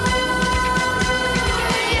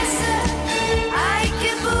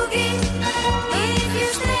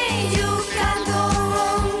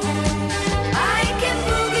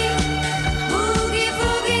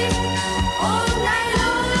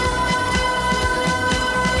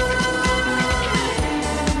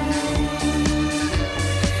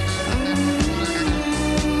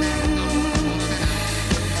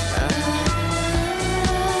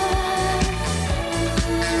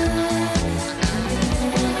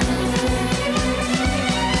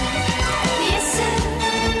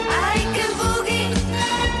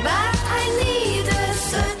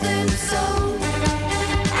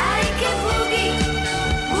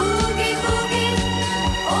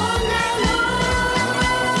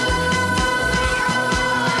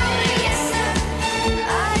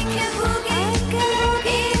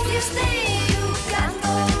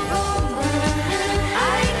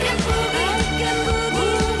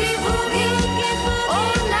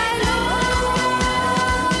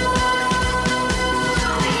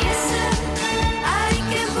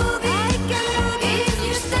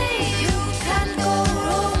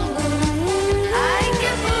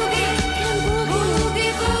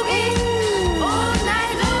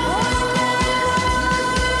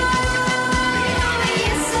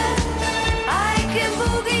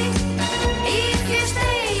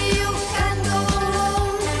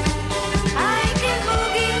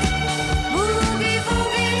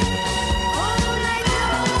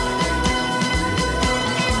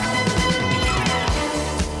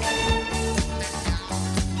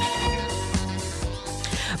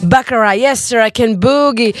בקרה, yes sir, I can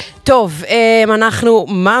boogie. טוב, אנחנו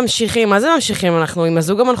ממשיכים, מה זה ממשיכים? אנחנו עם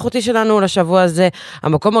הזוג המלכותי שלנו לשבוע הזה,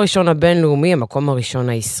 המקום הראשון הבינלאומי, המקום הראשון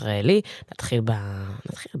הישראלי. נתחיל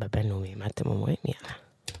בבינלאומי, מה אתם אומרים? יאללה.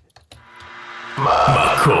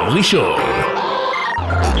 מקום ראשון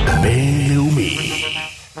בינלאומי.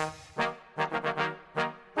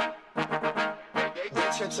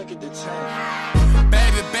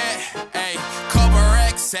 Baby bet, ayy, couple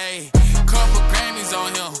racks, ayy, couple Grammys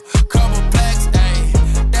on him, couple plaques, ayy,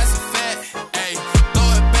 that's a fact, ayy, throw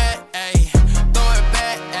it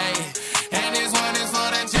back, ayy, and this one is for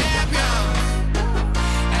the champion.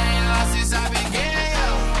 Ain't lost since I began, yo.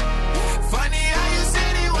 Funny how you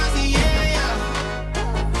said it was the year, yo.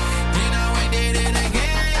 Then I went did it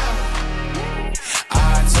again, yo.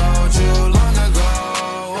 I told you long ago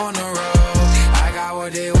on the road, I got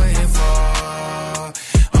what they waiting for.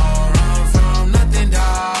 Don't run from nothing,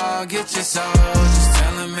 dog. Get your soul. Just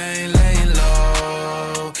tell them ain't laying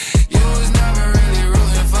low. You was never really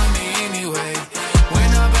rooting for me anyway. When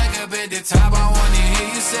I'm back up at the top, I wanna hear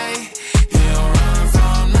you say, you don't run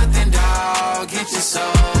from nothing, dog. Get your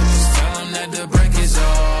soul. Just tell them that the break is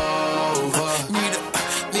over.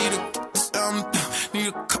 Need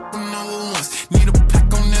a couple number ones. Need a pack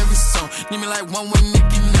on every song. Need me like one with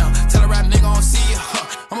Nicky now. Tell a rap nigga I don't see ya, huh.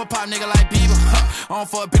 I'm a pop nigga like Bieber, huh. I don't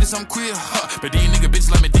fuck bitches, I'm queer, huh. But these nigga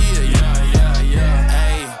bitches like me dear, yeah.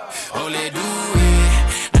 Ayy, oh let do it.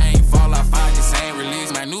 I ain't fall off, I just ain't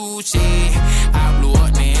release my new shit. I blew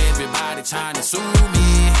up, now everybody tryna sue me.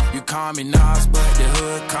 You call me Nas, but the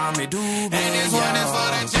hood call me Doobie. And this one is for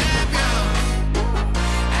the champion.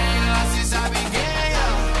 Ain't lost since I began, yo.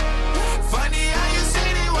 Funny how you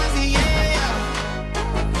said it was the year, yo.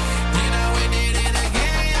 Then I went did it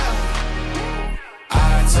again, yo.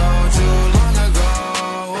 I told you long ago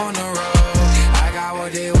on the road, I got what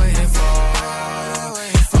they waiting for.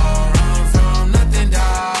 Don't run from nothing,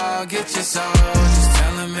 dog. Get your soul. Just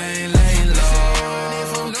tell them ain't laying low.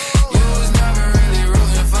 You was never really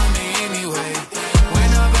rooting for me anyway. When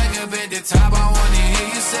I'm back up at the top, I wanna hear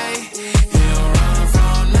you say, you don't run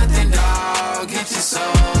from nothing, dog. Get your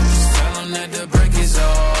soul. Just tell them that the break is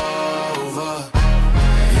over.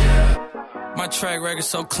 My track record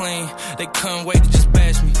so clean, they couldn't wait to just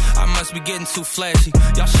bash me. I must be getting too flashy.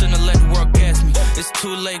 Y'all shouldn't have let the world gas me. It's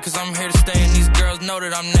too late cause I'm here to stay and these girls know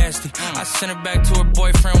that I'm nasty. I sent her back to her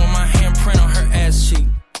boyfriend with my handprint on her ass cheek.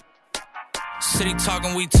 City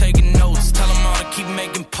talking, we taking notes. Tell him all to keep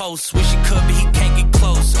making posts. Wish he could, but he can't get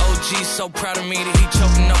close. OG so proud of me that he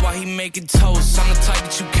choking up while he making toast. I'm the type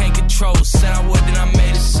that you can't control. Said I would, then I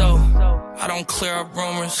made it so. I don't clear up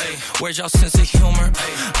rumors. Where's y'all sense of humor?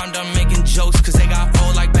 I'm done making jokes cause they got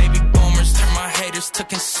old like baby boomers. Turn my haters to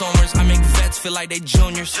consumers. I make vets feel like they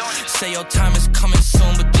juniors. Say your time is coming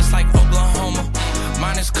soon, but just like Oklahoma,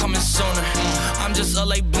 mine is coming sooner. I'm just a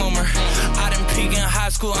late bloomer. I didn't peak in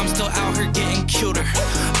high school, I'm still out here getting cuter.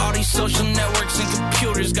 All these social networks and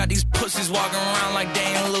computers got these pussies walking around like they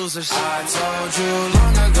ain't losers. I told you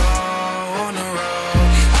long ago on the road,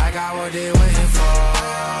 I got what they waiting for.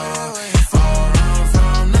 Don't run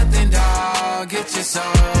from nothing, dog. Get your soul.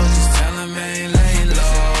 Just tell them ain't laying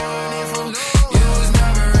low. You was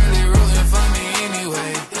never really rooting for me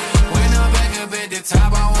anyway. When I'm back up at the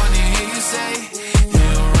top, I wanna hear you say, you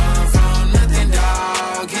don't run from nothing,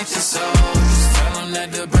 dog. Get your soul. Just tell them that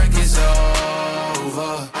the break is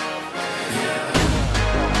over.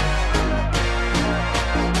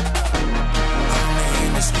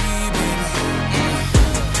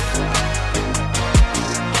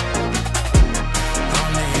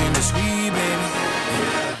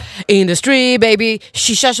 In the street, baby.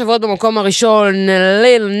 6 שבועות במקום הראשון,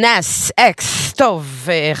 ליל נאס אקס. טוב,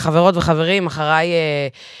 חברות וחברים, אחריי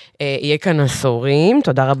יהיה כאן עשורים.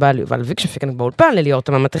 תודה רבה ליובל ויק, שפיק כאן באולפן, לליאור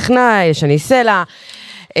תמם הטכנאי, שני סלע,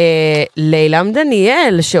 לילם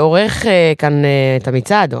דניאל, שעורך כאן את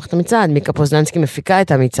המצעד, עורך את המצעד, מיקה פוזננסקי מפיקה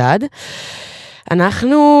את המצעד.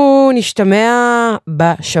 אנחנו נשתמע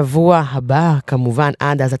בשבוע הבא, כמובן,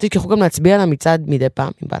 עד אז. תשכחו גם להצביע על המצעד מדי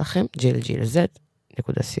פעם, אם בא לכם, glgz.co.il.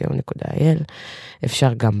 אפשר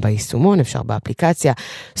גם ביישומון, אפשר באפליקציה.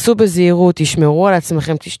 סעו בזהירות, תשמרו על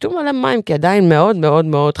עצמכם, תשתו מלא מים, כי עדיין מאוד מאוד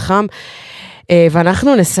מאוד חם.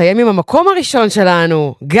 ואנחנו נסיים עם המקום הראשון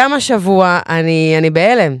שלנו, גם השבוע. אני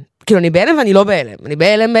בהלם. כאילו, אני בהלם ואני לא בהלם. אני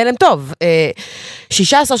בהלם טוב.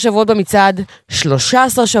 16 שבועות במצעד,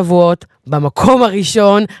 13 שבועות במקום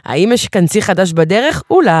הראשון. האם יש כנסי חדש בדרך?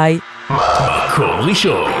 אולי. מקום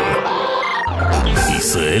ראשון.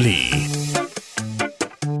 ישראלי.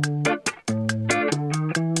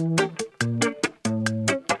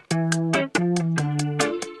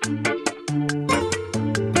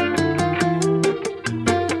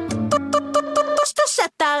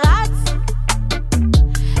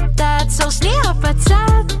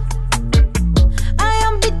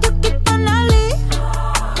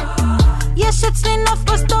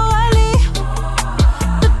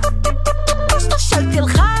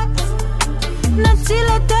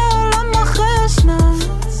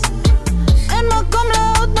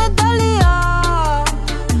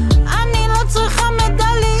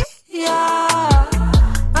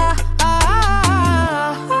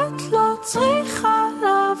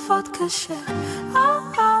 קשה.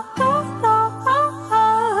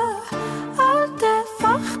 אל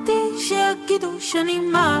תפחדי שיגידו שאני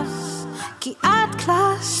מס, כי את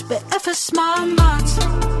קלאס באפס מאמץ,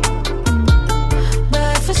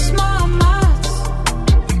 באפס מאמץ.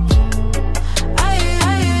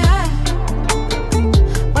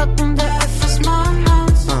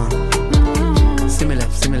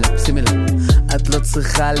 שימי לב, את לא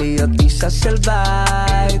צריכה להיות אישה של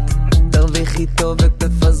בית, תרוויחי טוב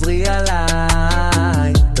ותפזרי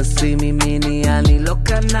עליי, תשימי מיני אני לא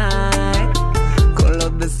קנאי, כל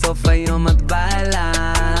עוד בסוף היום את באה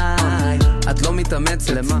אליי. את לא מתאמצת,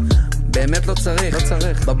 למה? באמת לא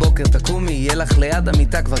צריך, בבוקר תקומי, יהיה לך ליד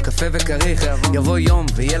המיטה כבר קפה וקריך, יבוא יום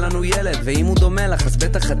ויהיה לנו ילד, ואם הוא דומה לך אז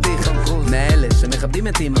בטח חתיך, מאלה שמכבדים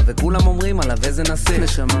את אמא וכולם אומרים עליו איזה נסיך,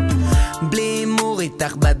 נשמה. בלי אימור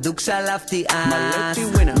איתך בדוק שלפתי אס,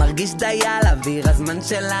 מרגיש די על אוויר, הזמן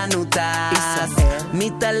שלנו טס,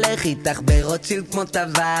 מתהלך איתך ברוטשילד כמו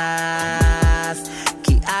טווס,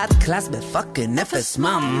 כי את קלאס בפאקינג אפס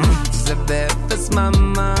מאמץ, זה באפס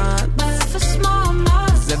מאמץ, באפס מאמץ,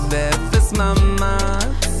 זה באפס מאמץ,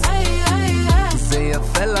 זה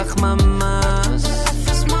יפה לך ממש,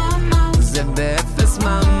 זה באפס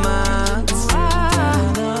מאמץ.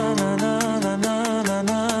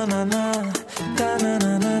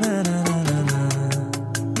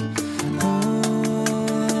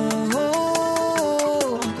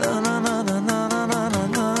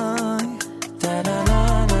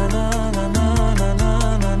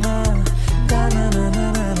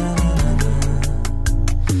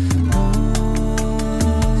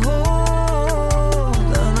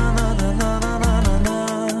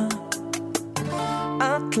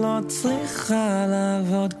 צריכה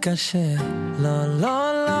לעבוד קשה, לא,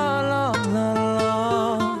 לא, לא, לא, לא,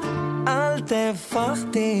 לא, אל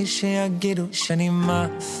תפחדי שיגידו שאני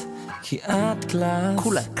מס, כי את קלאס,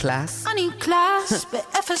 כולה קלאס, אני קלאס,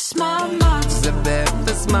 באפס מאמץ, זה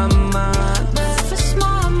באפס מאמץ, באפס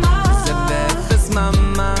מאמץ, זה באפס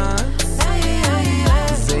מאמץ,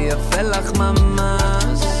 זה יפה לך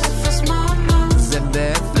ממש, באפס מאמץ, זה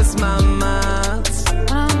באפס מאמץ,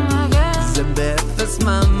 זה באפס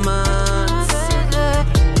מאמץ,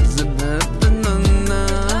 זה בבננה,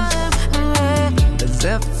 זה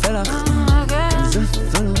יפה לך, זה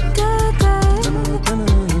יפה לך,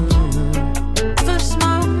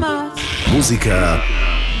 מוזיקה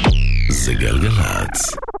זה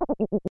גלגלצ.